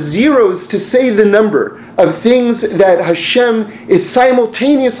aren't enough zeros to say the number of things that Hashem is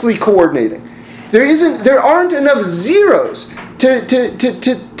simultaneously coordinating. There aren't enough zeros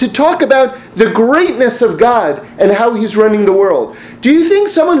to talk about the greatness of God and how He's running the world. Do you think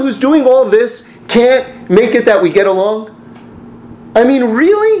someone who's doing all this can't make it that we get along? I mean,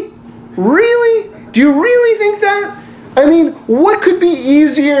 really? Really? Do you really think that? I mean, what could be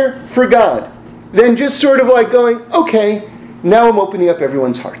easier for God than just sort of like going, okay, now I'm opening up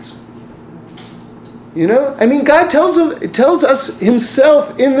everyone's hearts? You know? I mean, God tells us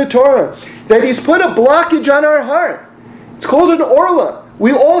himself in the Torah that he's put a blockage on our heart. It's called an orla.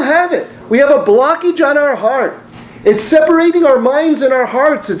 We all have it. We have a blockage on our heart. It's separating our minds and our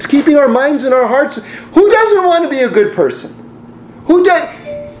hearts. It's keeping our minds and our hearts. Who doesn't want to be a good person? Who does?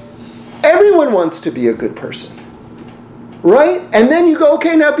 Everyone wants to be a good person. Right? And then you go,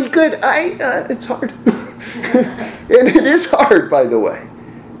 okay, now be good. It's hard. And it is hard, by the way.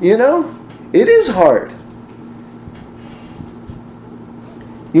 You know? It is hard.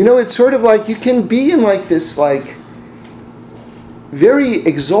 You know, it's sort of like you can be in like this, like, very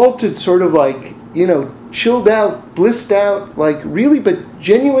exalted, sort of like, you know, chilled out, blissed out, like really but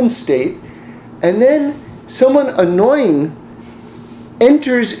genuine state. And then someone annoying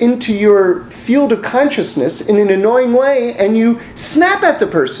enters into your field of consciousness in an annoying way and you snap at the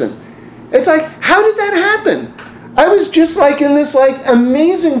person. It's like, how did that happen? I was just like in this like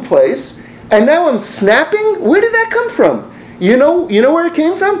amazing place and now I'm snapping? Where did that come from? You know where it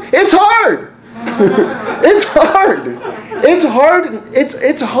came from? It's hard. It's hard. It's hard.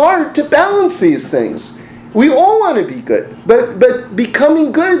 It's hard to balance these things. We all want to be good, but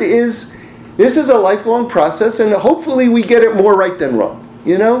becoming good this is a lifelong process, and hopefully we get it more right than wrong.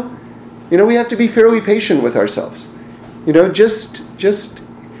 You know, we have to be fairly patient with ourselves. You know, just,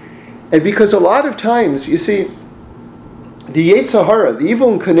 and because a lot of times, you see, the Yetzer Hara, the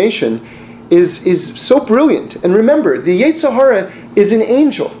evil inclination, is so brilliant. And remember, the Yetzer Hara is an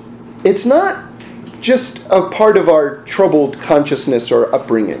angel. It's not just a part of our troubled consciousness or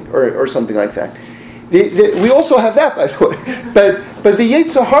upbringing or something like that. We also have that, by the way. But the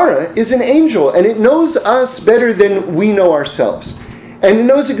Yetzer Hara is an angel, and it knows us better than we know ourselves. And it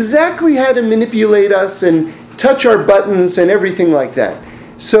knows exactly how to manipulate us and touch our buttons and everything like that.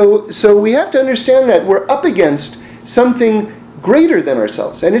 So we have to understand that we're up against something greater than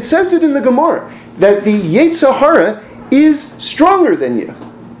ourselves. And it says it in the Gemara, that the Yetzer Hara is stronger than you.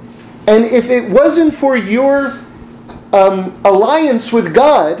 And if it wasn't for your alliance with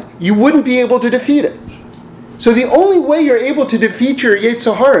God, you wouldn't be able to defeat it. So the only way you're able to defeat your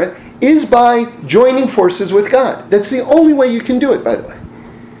Yetzer Hara is by joining forces with God. That's the only way you can do it, by the way.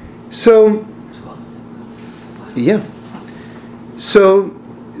 So, yeah. So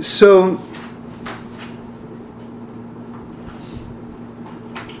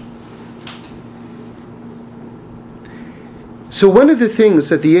one of the things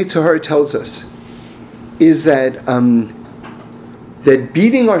that the Yetzer Hara tells us is that that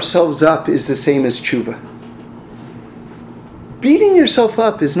beating ourselves up is the same as tshuva. Beating yourself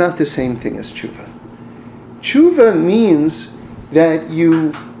up is not the same thing as tshuva. Tshuva means that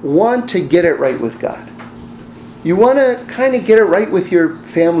you want to get it right with God. You want to kind of get it right with your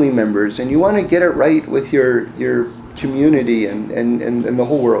family members, and you want to get it right with your community and the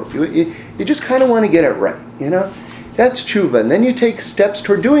whole world. You just kind of want to get it right, you know? That's tshuva. And then you take steps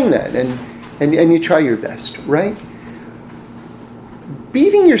toward doing that, and you try your best, right?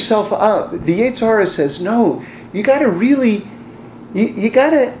 Beating yourself up, the Yetzer Hara says, no, you got to really, you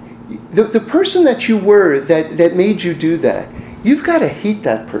got to, the person that you were that made you do that, you've got to hate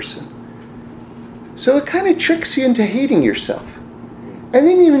that person. So it kind of tricks you into hating yourself. And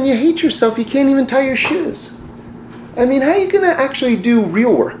then when you hate yourself, you can't even tie your shoes. I mean, how are you going to actually do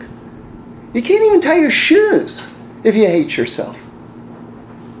real work? You can't even tie your shoes if you hate yourself.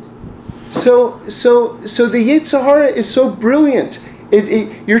 So the Yetzer Hara is so brilliant.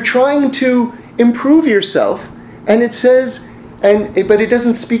 You're trying to improve yourself, and it says, but it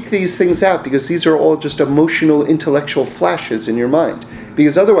doesn't speak these things out because these are all just emotional, intellectual flashes in your mind.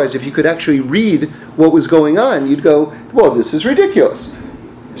 Because otherwise, if you could actually read what was going on, you'd go, well, this is ridiculous,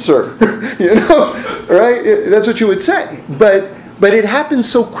 sir. You know, right? That's what you would say. But it happens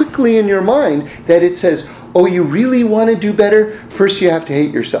so quickly in your mind that it says, oh, you really want to do better? First you have to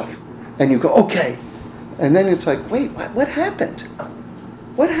hate yourself. And you go, okay. And then it's like, wait, what happened?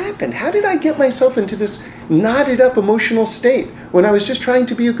 What happened? How did I get myself into this knotted up emotional state when I was just trying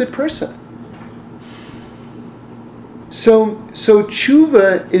to be a good person? So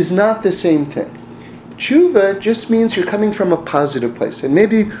tshuva is not the same thing. Tshuva just means you're coming from a positive place. And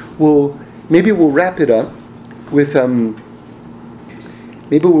maybe we'll wrap it up with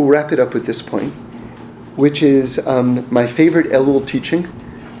this point, which is my favorite Elul teaching,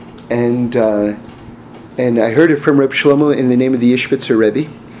 and I heard it from Reb Shlomo in the name of the Ishbitzer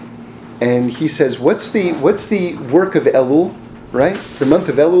Rebbe, and he says, what's the work of Elul, right? The month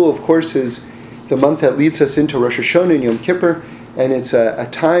of Elul, of course, is the month that leads us into Rosh Hashanah and Yom Kippur, and it's a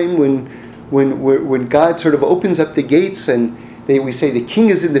time when God sort of opens up the gates, and we say the king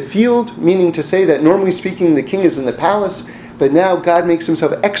is in the field, meaning to say that normally speaking the king is in the palace, but now God makes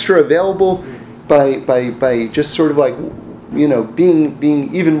himself extra available by just sort of like,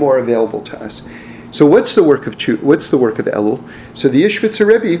 being even more available to us. So what's the work of Elul? So the Ishbitzer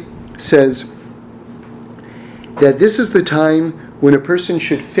Rebbe says that this is the time when a person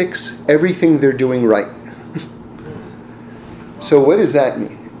should fix everything they're doing right. So what does that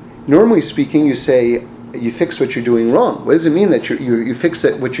mean? Normally speaking, you say you fix what you're doing wrong. What does it mean that you fix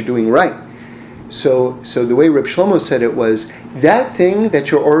what you're doing right? So the way Reb Shlomo said it was, that thing that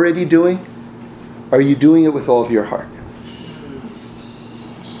you're already doing, are you doing it with all of your heart?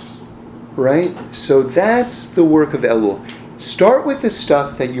 Right? So that's the work of Elul. Start with the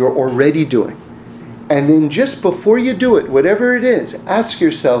stuff that you're already doing. And then just before you do it, whatever it is, ask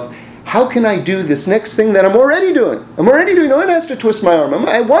yourself, how can I do this next thing that I'm already doing? No one has to twist my arm.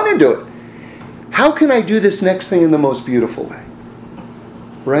 I want to do it. How can I do this next thing in the most beautiful way?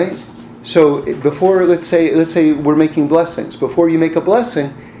 Right? So before, let's say we're making blessings. Before you make a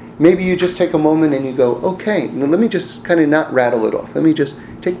blessing, maybe you just take a moment and you go, okay, now let me just kind of not rattle it off. Let me just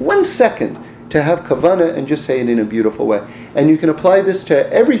take 1 second to have kavanah and just say it in a beautiful way. And you can apply this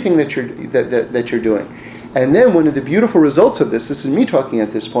to everything that you're doing. And then one of the beautiful results of this is me talking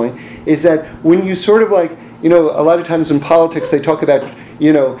at this point, is that when you sort of like, a lot of times in politics they talk about,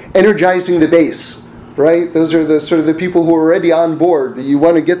 energizing the base, right? Those are the sort of the people who are already on board. You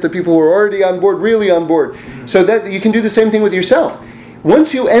want to get the people who are already on board, really on board. So that you can do the same thing with yourself.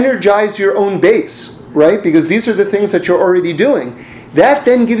 Once you energize your own base, right? Because these are the things that you're already doing. That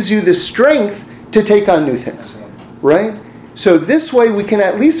then gives you the strength to take on new things, right? So this way we can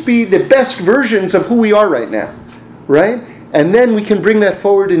at least be the best versions of who we are right now, right? And then we can bring that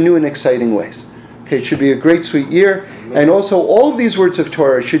forward in new and exciting ways. Okay, it should be a great, sweet year. And also all of these words of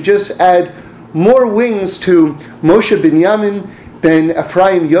Torah should just add more wings to Moshe Binyamin ben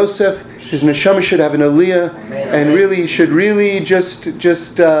Ephraim Yosef. His neshama should have an aliyah, and really should just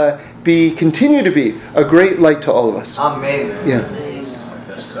continue to be a great light to all of us. Amen. Yeah.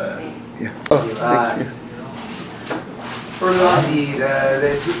 Oh, thanks. For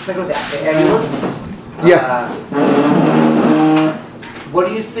the second, the ambulance. Yeah. What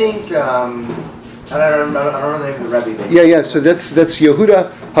do you think? I don't know the name of the Rebbe. Yeah. So that's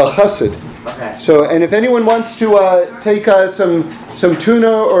Yehuda HaChassid. Okay. So, and if anyone wants to take some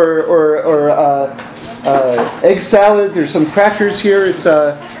tuna or egg salad, there's some crackers here. It's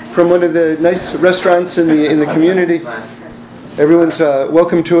from one of the nice restaurants in the community. Nice. Everyone's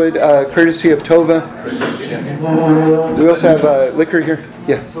welcome to it, courtesy of Tova. We also have liquor here.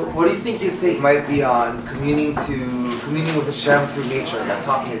 Yeah. So, what do you think his take might be on communing with Hashem through nature, like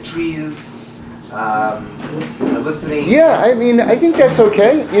talking to trees? Listening. Yeah, I mean, I think that's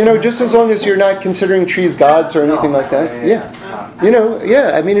okay. Just as long as you're not considering trees gods or anything like that. Yeah.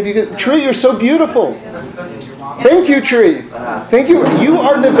 I mean, if you get, tree, you're so beautiful. Thank you, tree. Thank you. You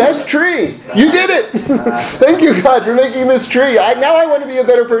are the best tree. You did it. Thank you, God, for making this tree. Now I want to be a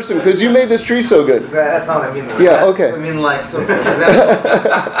better person because you made this tree so good. That's not what I mean. Yeah. Okay. So I mean,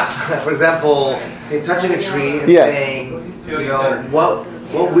 for example, say touching a tree and saying,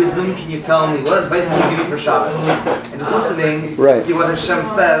 what wisdom can you tell me? What advice can you give me for Shabbos? And just listening, to see what Hashem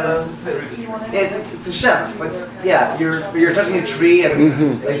says. It's Hashem, but yeah, you're touching a tree,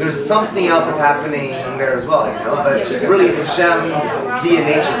 and there's something else that's happening there as well, But really, it's Hashem via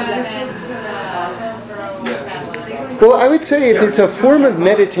nature. Well, I would say if it's a form of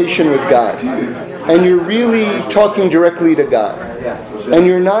meditation with God, and you're really talking directly to God, and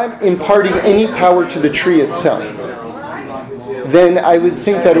you're not imparting any power to the tree itself, then I would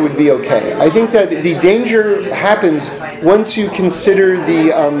think that it would be okay. I think that the danger happens once you consider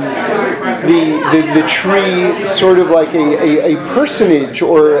the tree sort of like a personage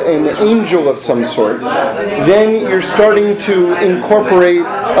or an angel of some sort. Then you're starting to incorporate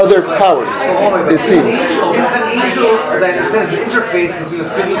other powers, it seems. An angel, as I understand, is an interface between the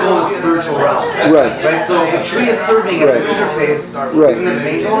physical and the spiritual realm. Right. So if a tree is serving as an interface, isn't it an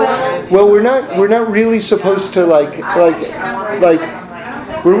angel? Well, we're not really supposed to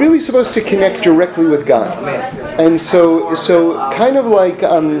we're really supposed to connect directly with God, and so kind of like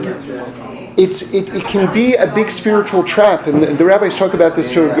it can be a big spiritual trap, and the rabbis talk about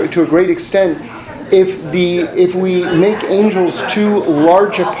this to a great extent. If we make angels too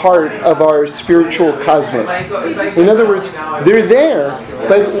large a part of our spiritual cosmos, in other words, they're there,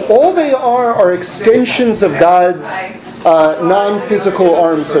 but all they are extensions of God's non-physical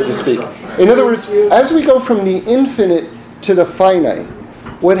arms, so to speak. In other words, as we go from the infinite to the finite,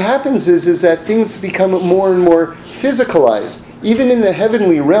 what happens is that things become more and more physicalized. Even in the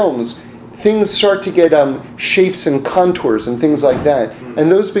heavenly realms, things start to get shapes and contours and things like that.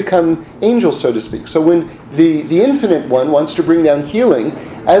 And those become angels, so to speak. So when the Infinite One wants to bring down healing,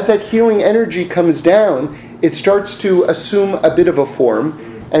 as that healing energy comes down, it starts to assume a bit of a form.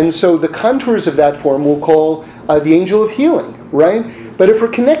 And so the contours of that form we'll call the angel of healing, right? But if we're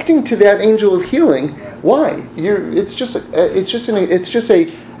connecting to that angel of healing, why? It's just a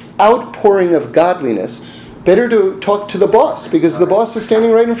outpouring of godliness. Better to talk to the boss, because the boss is standing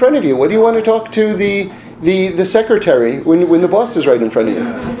right in front of you. What do you want to talk to the secretary when the boss is right in front of you?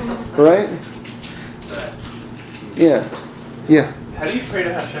 Right? Yeah. Yeah. How do you pray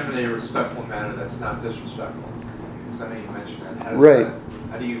to Hashem in a respectful manner that's not disrespectful? Because I know you mentioned that.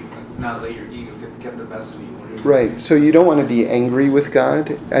 How do you not let your ego get the best of you? Right. So you don't want to be angry with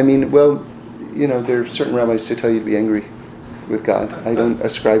God. I mean, well, there are certain rabbis to tell you to be angry with God. I don't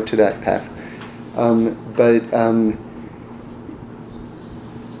ascribe to that path. But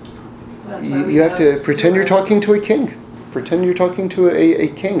you have to pretend you're talking to a king. Pretend you're talking to a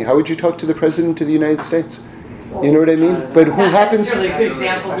king. How would you talk to the President of the United States? You know what I mean? But who happens?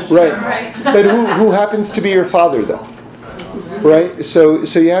 Right. But who happens to be your father, though? Right. So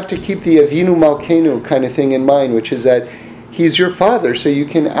you have to keep the Avinu Malkeinu kind of thing in mind, which is that he's your father, so you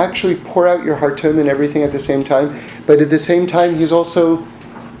can actually pour out your heart to him and everything at the same time. But at the same time, he's also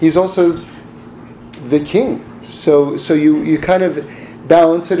the king. So you kind of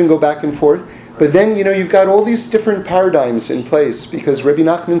balance it and go back and forth. But then, you've got all these different paradigms in place, because Rabbi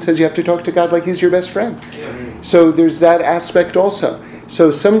Nachman says you have to talk to God like he's your best friend. So there's that aspect also.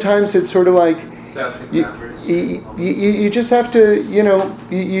 So sometimes it's sort of like you just have to,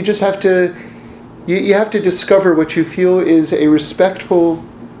 you have to discover what you feel is a respectful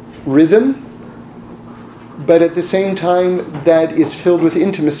rhythm, but at the same time that is filled with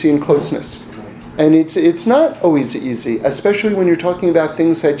intimacy and closeness. And it's not always easy, especially when you're talking about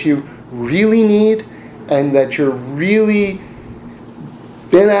things that you really need and that you're really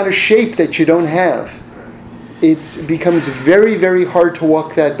been out of shape that you don't have. It becomes very, very hard to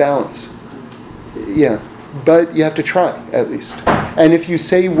walk that balance. Yeah, but you have to try, at least. And if you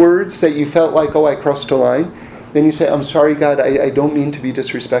say words that you felt like, I crossed a line, then you say, I'm sorry, God, I don't mean to be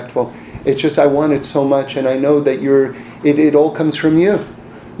disrespectful. It's just I want it so much, and I know that it all comes from you.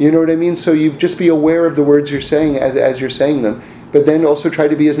 You know what I mean? So you just be aware of the words you're saying as you're saying them, but then also try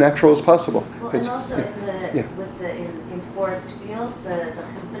to be as natural as possible. Well, and also in Forest Fields, the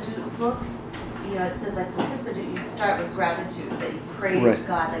Chizbadut book, it says like for Chizbadut, you start with gratitude, that you praise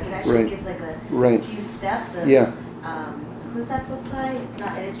God. Like it actually gives like a few steps of. Yeah. Who's that book by?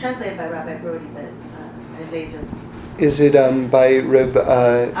 It's translated by Rabbi Brody, but Laser. Is it by Reb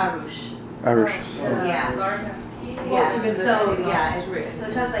Arush? Arush. Yeah. So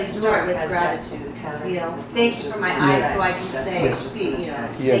it sounds like you start with gratitude. Thank you for my eyes, so I can see.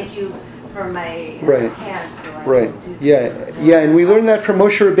 Thank you for my hands, so I can do things. Yeah, and we learned that from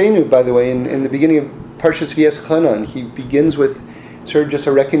Moshe Rabbeinu, by the way, in the beginning of Parshas V'Yeschanan. He begins with sort of just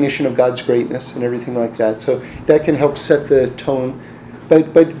a recognition of God's greatness and everything like that. So that can help set the tone. But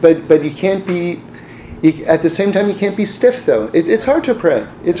you can't be. At the same time, you can't be stiff, though. It's hard to pray.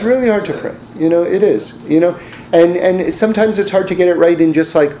 It's really hard to pray. It is. And sometimes it's hard to get it right in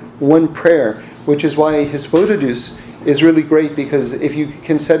just like one prayer, which is why Hisbodedus is really great, because if you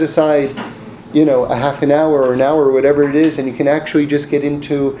can set aside, a half an hour or an hour or whatever it is, and you can actually just get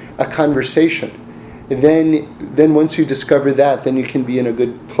into a conversation, then once you discover that, then you can be in a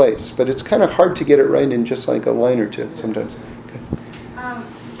good place. But it's kind of hard to get it right in just like a line or two sometimes. Okay.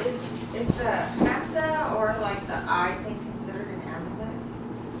 Is the Hamza or like the I thing considered an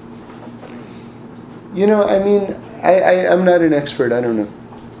amulet? I'm not an expert. I don't know.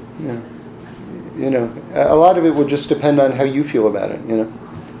 A lot of it will just depend on how you feel about it.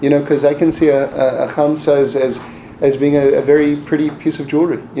 Because I can see a Hamza as being a very pretty piece of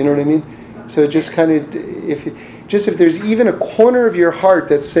jewelry. You know what I mean? So just kind of if there's even a corner of your heart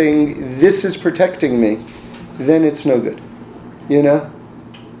that's saying this is protecting me, then it's no good.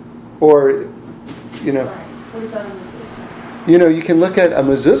 Or, What about a mezuzah? You can look at a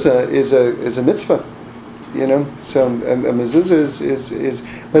mezuzah is a mitzvah. So a mezuzah is.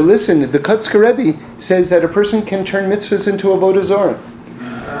 But listen, the Kotzker Rebbe says that a person can turn mitzvahs into avodah zarah.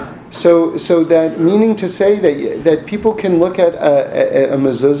 So that meaning to say that people can look at a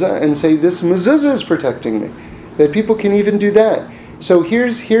mezuzah and say this mezuzah is protecting me. That people can even do that. So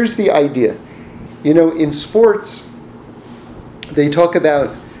here's the idea. In sports, they talk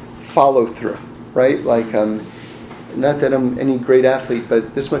about follow through, right? Like, not that I'm any great athlete,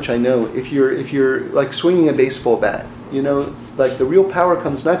 but this much I know. If you're like swinging a baseball bat, like the real power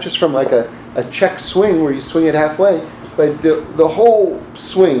comes not just from like a check swing where you swing it halfway, but the whole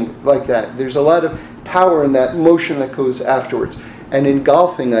swing like that. There's a lot of power in that motion that goes afterwards. And in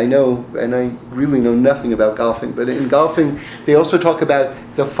golfing, I know, and I really know nothing about golfing, but in golfing, they also talk about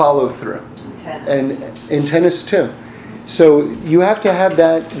the follow-through. And in tennis too. So you have to have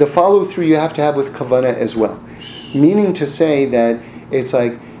that, the follow-through you have to have with kavanah as well. Meaning to say that it's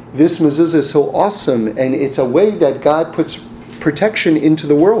like, this mezuzah is so awesome, and it's a way that God puts protection into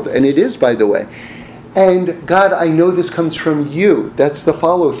the world, and it is, by the way. And God, I know this comes from you. That's the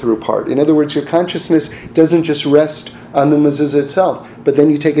follow-through part. In other words, your consciousness doesn't just rest on the mezuzah itself, but then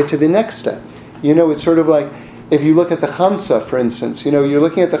you take it to the next step. It's sort of like, if you look at the Chamsa, for instance, you're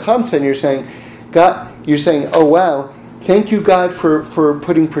looking at the Chamsa and you're saying, God, you're saying, oh wow, thank you, God, for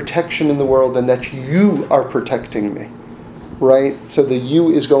putting protection in the world and that you are protecting me, right? So the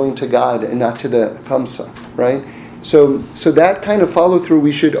you is going to God and not to the Chamsa, right? So that kind of follow-through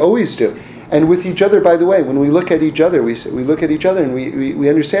we should always do. And with each other, by the way, when we look at each other, we look at each other and we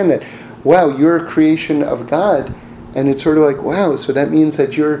understand that, wow, you're a creation of God. And it's sort of like, wow, so that means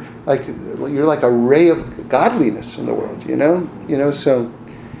that you're like a ray of godliness in the world, so,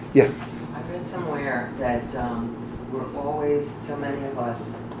 yeah. I read somewhere that we're always, so many of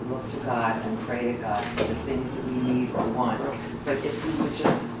us look to God and pray to God for the things that we need or want. But if we would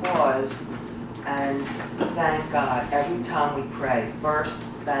just pause and thank God every time we pray, first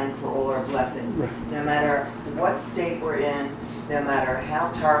thank for all our blessings, right. No matter what state we're in, no matter how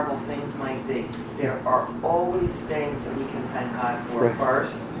terrible things might be, there are always things that we can thank God for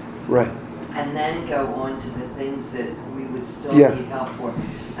first. Right. And then go on to the things that we would still need help for.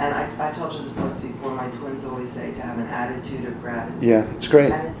 And I told you this once before, my twins always say to have an attitude of gratitude. Yeah, it's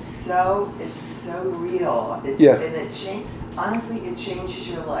great. And it's so real. And honestly, it changes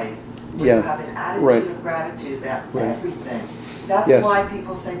your life. When you have an attitude of gratitude about everything. That's why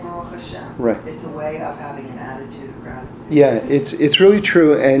people say Baruch Hashem. Right. It's a way of having an attitude of gratitude. Yeah, it's really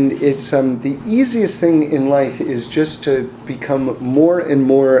true, and it's the easiest thing in life is just to become more and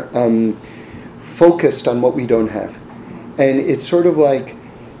more focused on what we don't have, and it's sort of like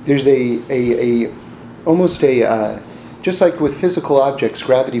there's almost just like with physical objects,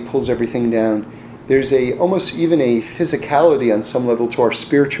 gravity pulls everything down. There's almost even a physicality on some level to our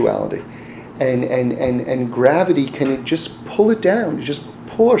spirituality. And gravity can just pull it down, just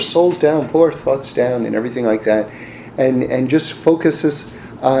pull our souls down, pull our thoughts down and everything like that, and just focus us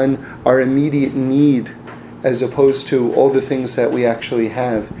on our immediate need as opposed to all the things that we actually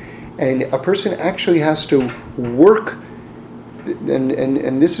have. And a person actually has to work,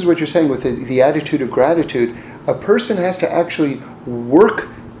 and this is what you're saying with the attitude of gratitude, a person has to actually work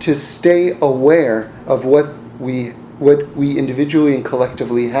to stay aware of what we individually and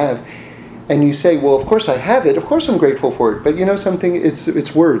collectively have. And you say, well, of course I have it. Of course I'm grateful for it. But you know something?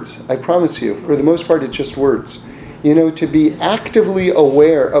 It's words. I promise you. For the most part, it's just words. To be actively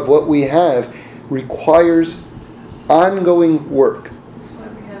aware of what we have requires ongoing work. That's why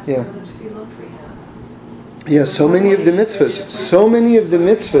we have some of the tefillot we have. Yeah, so many of the mitzvahs. So many of the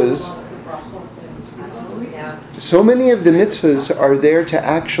mitzvahs are there to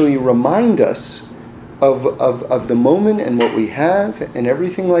actually remind us of the moment and what we have and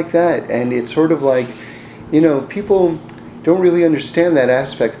everything like that. And it's sort of like, people don't really understand that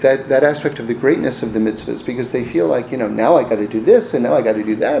aspect of the greatness of the mitzvahs, because they feel like, now I got to do this, and now I got to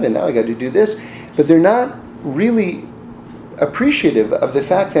do that, and now I got to do this. But they're not really appreciative of the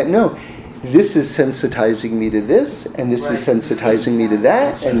fact that, no, this is sensitizing me to this, and this is sensitizing me to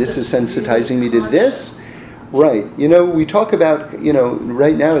that, and this is sensitizing me to this. Right. We talk about,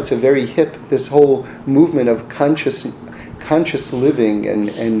 right now it's a very hip, this whole movement of conscious living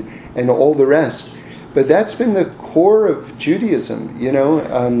and all the rest. But that's been the core of Judaism,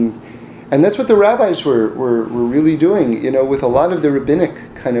 and that's what the rabbis were really doing, with a lot of the rabbinic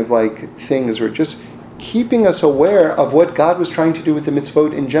kind of like things, were just keeping us aware of what God was trying to do with the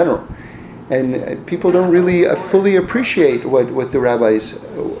mitzvot in general. And people don't really fully appreciate what the rabbis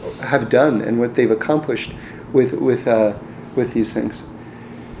have done and what they've accomplished with these things.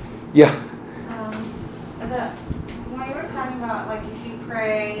 Yeah. When you were talking about, like, if you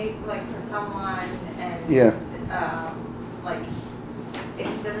pray, like, for someone and like,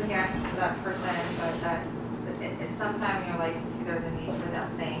 it doesn't have to be for that person, but that at some time in your life, if there's a need for that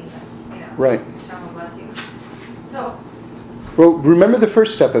thing, right. Hashem will bless you. So. Well, remember the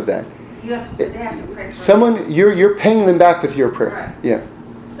first step of that. They have to pray for someone. You're paying them back with your prayer. Right. Yeah.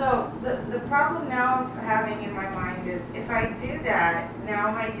 So the problem now I'm having in my mind is, if I do that, now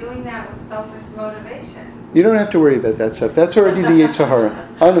am I doing that with selfish motivation? You don't have to worry about that stuff. That's already the Yetzer Hara.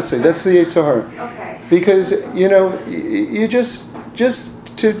 Honestly, that's the Yetzer Hara. Okay. Because, you just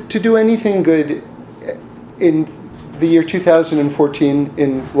to do anything good in the year 2014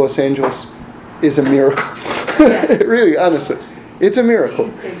 in Los Angeles is a miracle. Yes. Really, honestly. It's a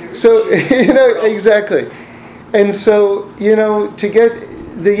miracle. So, exactly. And so, to get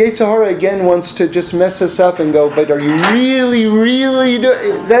the Yetzer Hara again wants to just mess us up and go, but are you really, really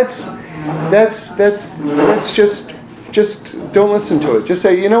doing? That's just don't listen to it. Just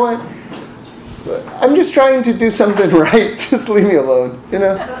say, you know what? I'm just trying to do something right. Just leave me alone.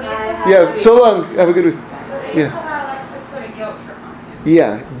 Yeah. So long. Have a good week. Yeah. Likes to put a guilt trip on him.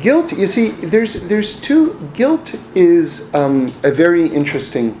 Yeah, guilt. You see, there's two. Guilt is a very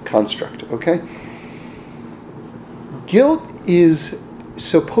interesting construct. Okay. Guilt is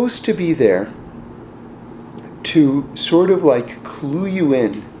supposed to be there to sort of like clue you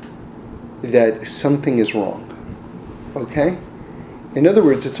in that something is wrong. Okay? In other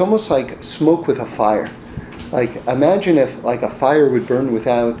words, it's almost like smoke with a fire. Like, imagine if like a fire would burn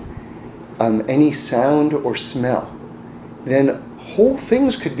without any sound or smell. Then whole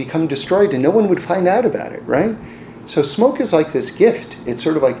things could become destroyed and no one would find out about it, right? So smoke is like this gift. It's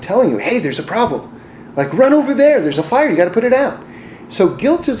sort of like telling you, hey, there's a problem. Like, run over there, there's a fire, you got to put it out. So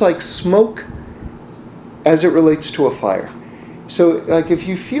guilt is like smoke as it relates to a fire. So like if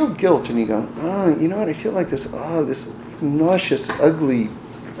you feel guilt and you go, oh, you know what, I feel like this nauseous, ugly,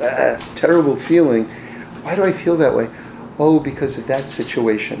 terrible feeling. Why do I feel that way? Oh, because of that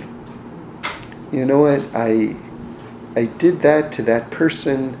situation. You know what, I did that to that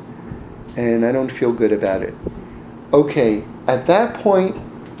person and I don't feel good about it. Okay, at that point,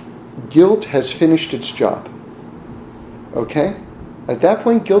 guilt has finished its job. Okay? At that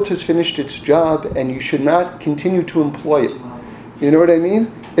point, guilt has finished its job and you should not continue to employ it. You know what I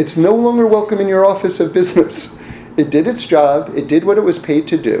mean? It's no longer welcome in your office of business. It did its job, it did what it was paid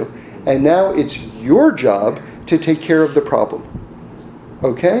to do, and now it's your job to take care of the problem.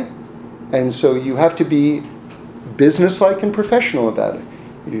 Okay? And so you have to be businesslike and professional about it.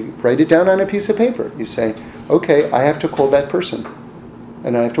 You write it down on a piece of paper. You say, okay, I have to call that person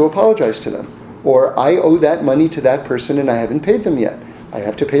and I have to apologize to them. Or I owe that money to that person and I haven't paid them yet. I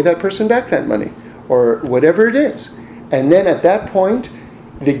have to pay that person back that money. Or whatever it is. And then at that point,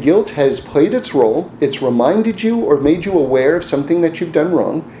 the guilt has played its role. It's reminded you or made you aware of something that you've done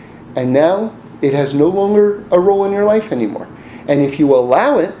wrong. And now it has no longer a role in your life anymore. And if you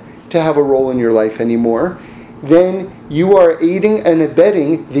allow it to have a role in your life anymore, then you are aiding and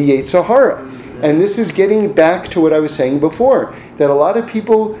abetting the Yetzer Hara. And this is getting back to what I was saying before, that a lot of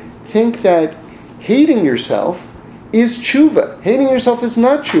people think that hating yourself is tshuva. Hating yourself is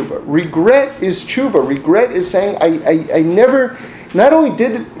not tshuva. Regret is tshuva. Regret is saying, I never, not only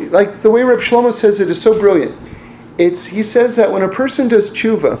did, like the way Reb Shlomo says it is so brilliant. He says that when a person does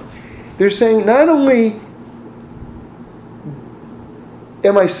tshuva, they're saying, not only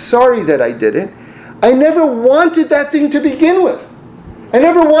am I sorry that I did it, I never wanted that thing to begin with. I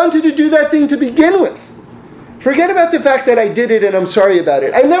never wanted to do that thing to begin with. Forget about the fact that I did it and I'm sorry about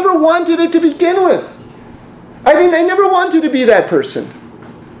it. I never wanted it to begin with. I never wanted to be that person.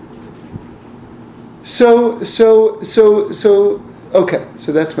 So, okay.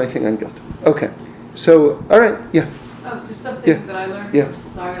 So that's my thing on guilt. Okay. So, all right. Yeah. Oh, just something that I learned from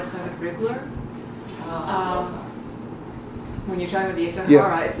Sarah Rigler. When you're talking about the Yetzer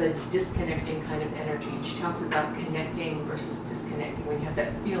Hara, it's a disconnecting kind of energy. And she talks about connecting versus disconnecting. When you have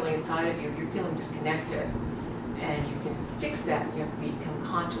that feeling inside of you, you're feeling disconnected. And you can fix that. You have to become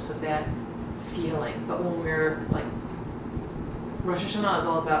conscious of that feeling. But when we're like, Rosh Hashanah is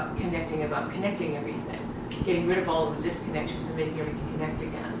all about connecting everything. Getting rid of all of the disconnections and making everything connect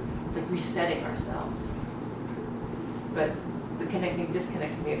again. It's like resetting ourselves. But the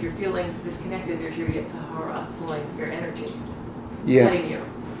disconnecting, if you're feeling disconnected, there's your Yetzer Hara pulling your energy. Cutting you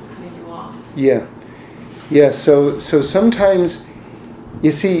off. Yeah. So sometimes,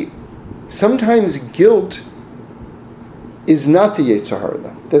 you see, sometimes guilt is not the Yetzer Hara,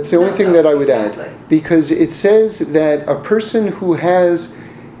 though. That's the only thing that I would add. Because it says that a person who has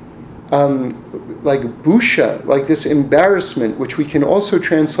like busha, like this embarrassment, which we can also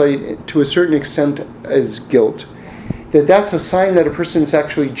translate to a certain extent as guilt, that's a sign that a person is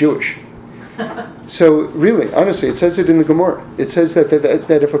actually Jewish. So really, honestly, it says it in the Gemara. It says that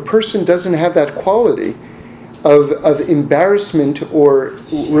if a person doesn't have that quality of embarrassment, or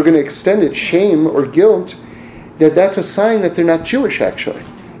we're going to extend it, shame or guilt, that's a sign that they're not Jewish, actually,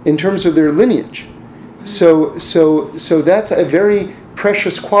 in terms of their lineage. So that's a very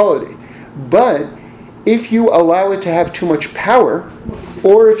precious quality. But if you allow it to have too much power,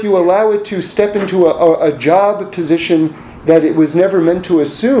 or if you allow it to step into a job position that it was never meant to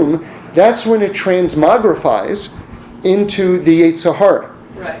assume, that's when it transmogrifies into the Yetzer Hara.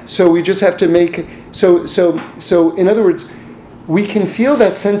 Right. So we just have to make, so in other words, we can feel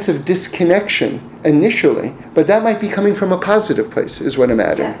that sense of disconnection initially, but that might be coming from a positive place, is what I'm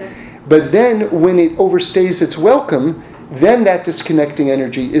adding. Yeah, but then when it overstays its welcome, then that disconnecting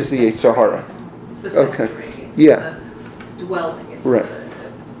energy is the Yetzer Hara. It's the filtering, it's the dwelling, it's right. the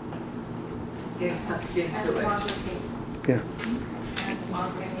getting sucked into it. Yeah.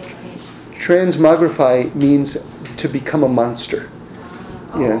 Transmogrify means to become a monster.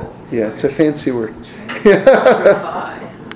 Yeah, it's a fancy word.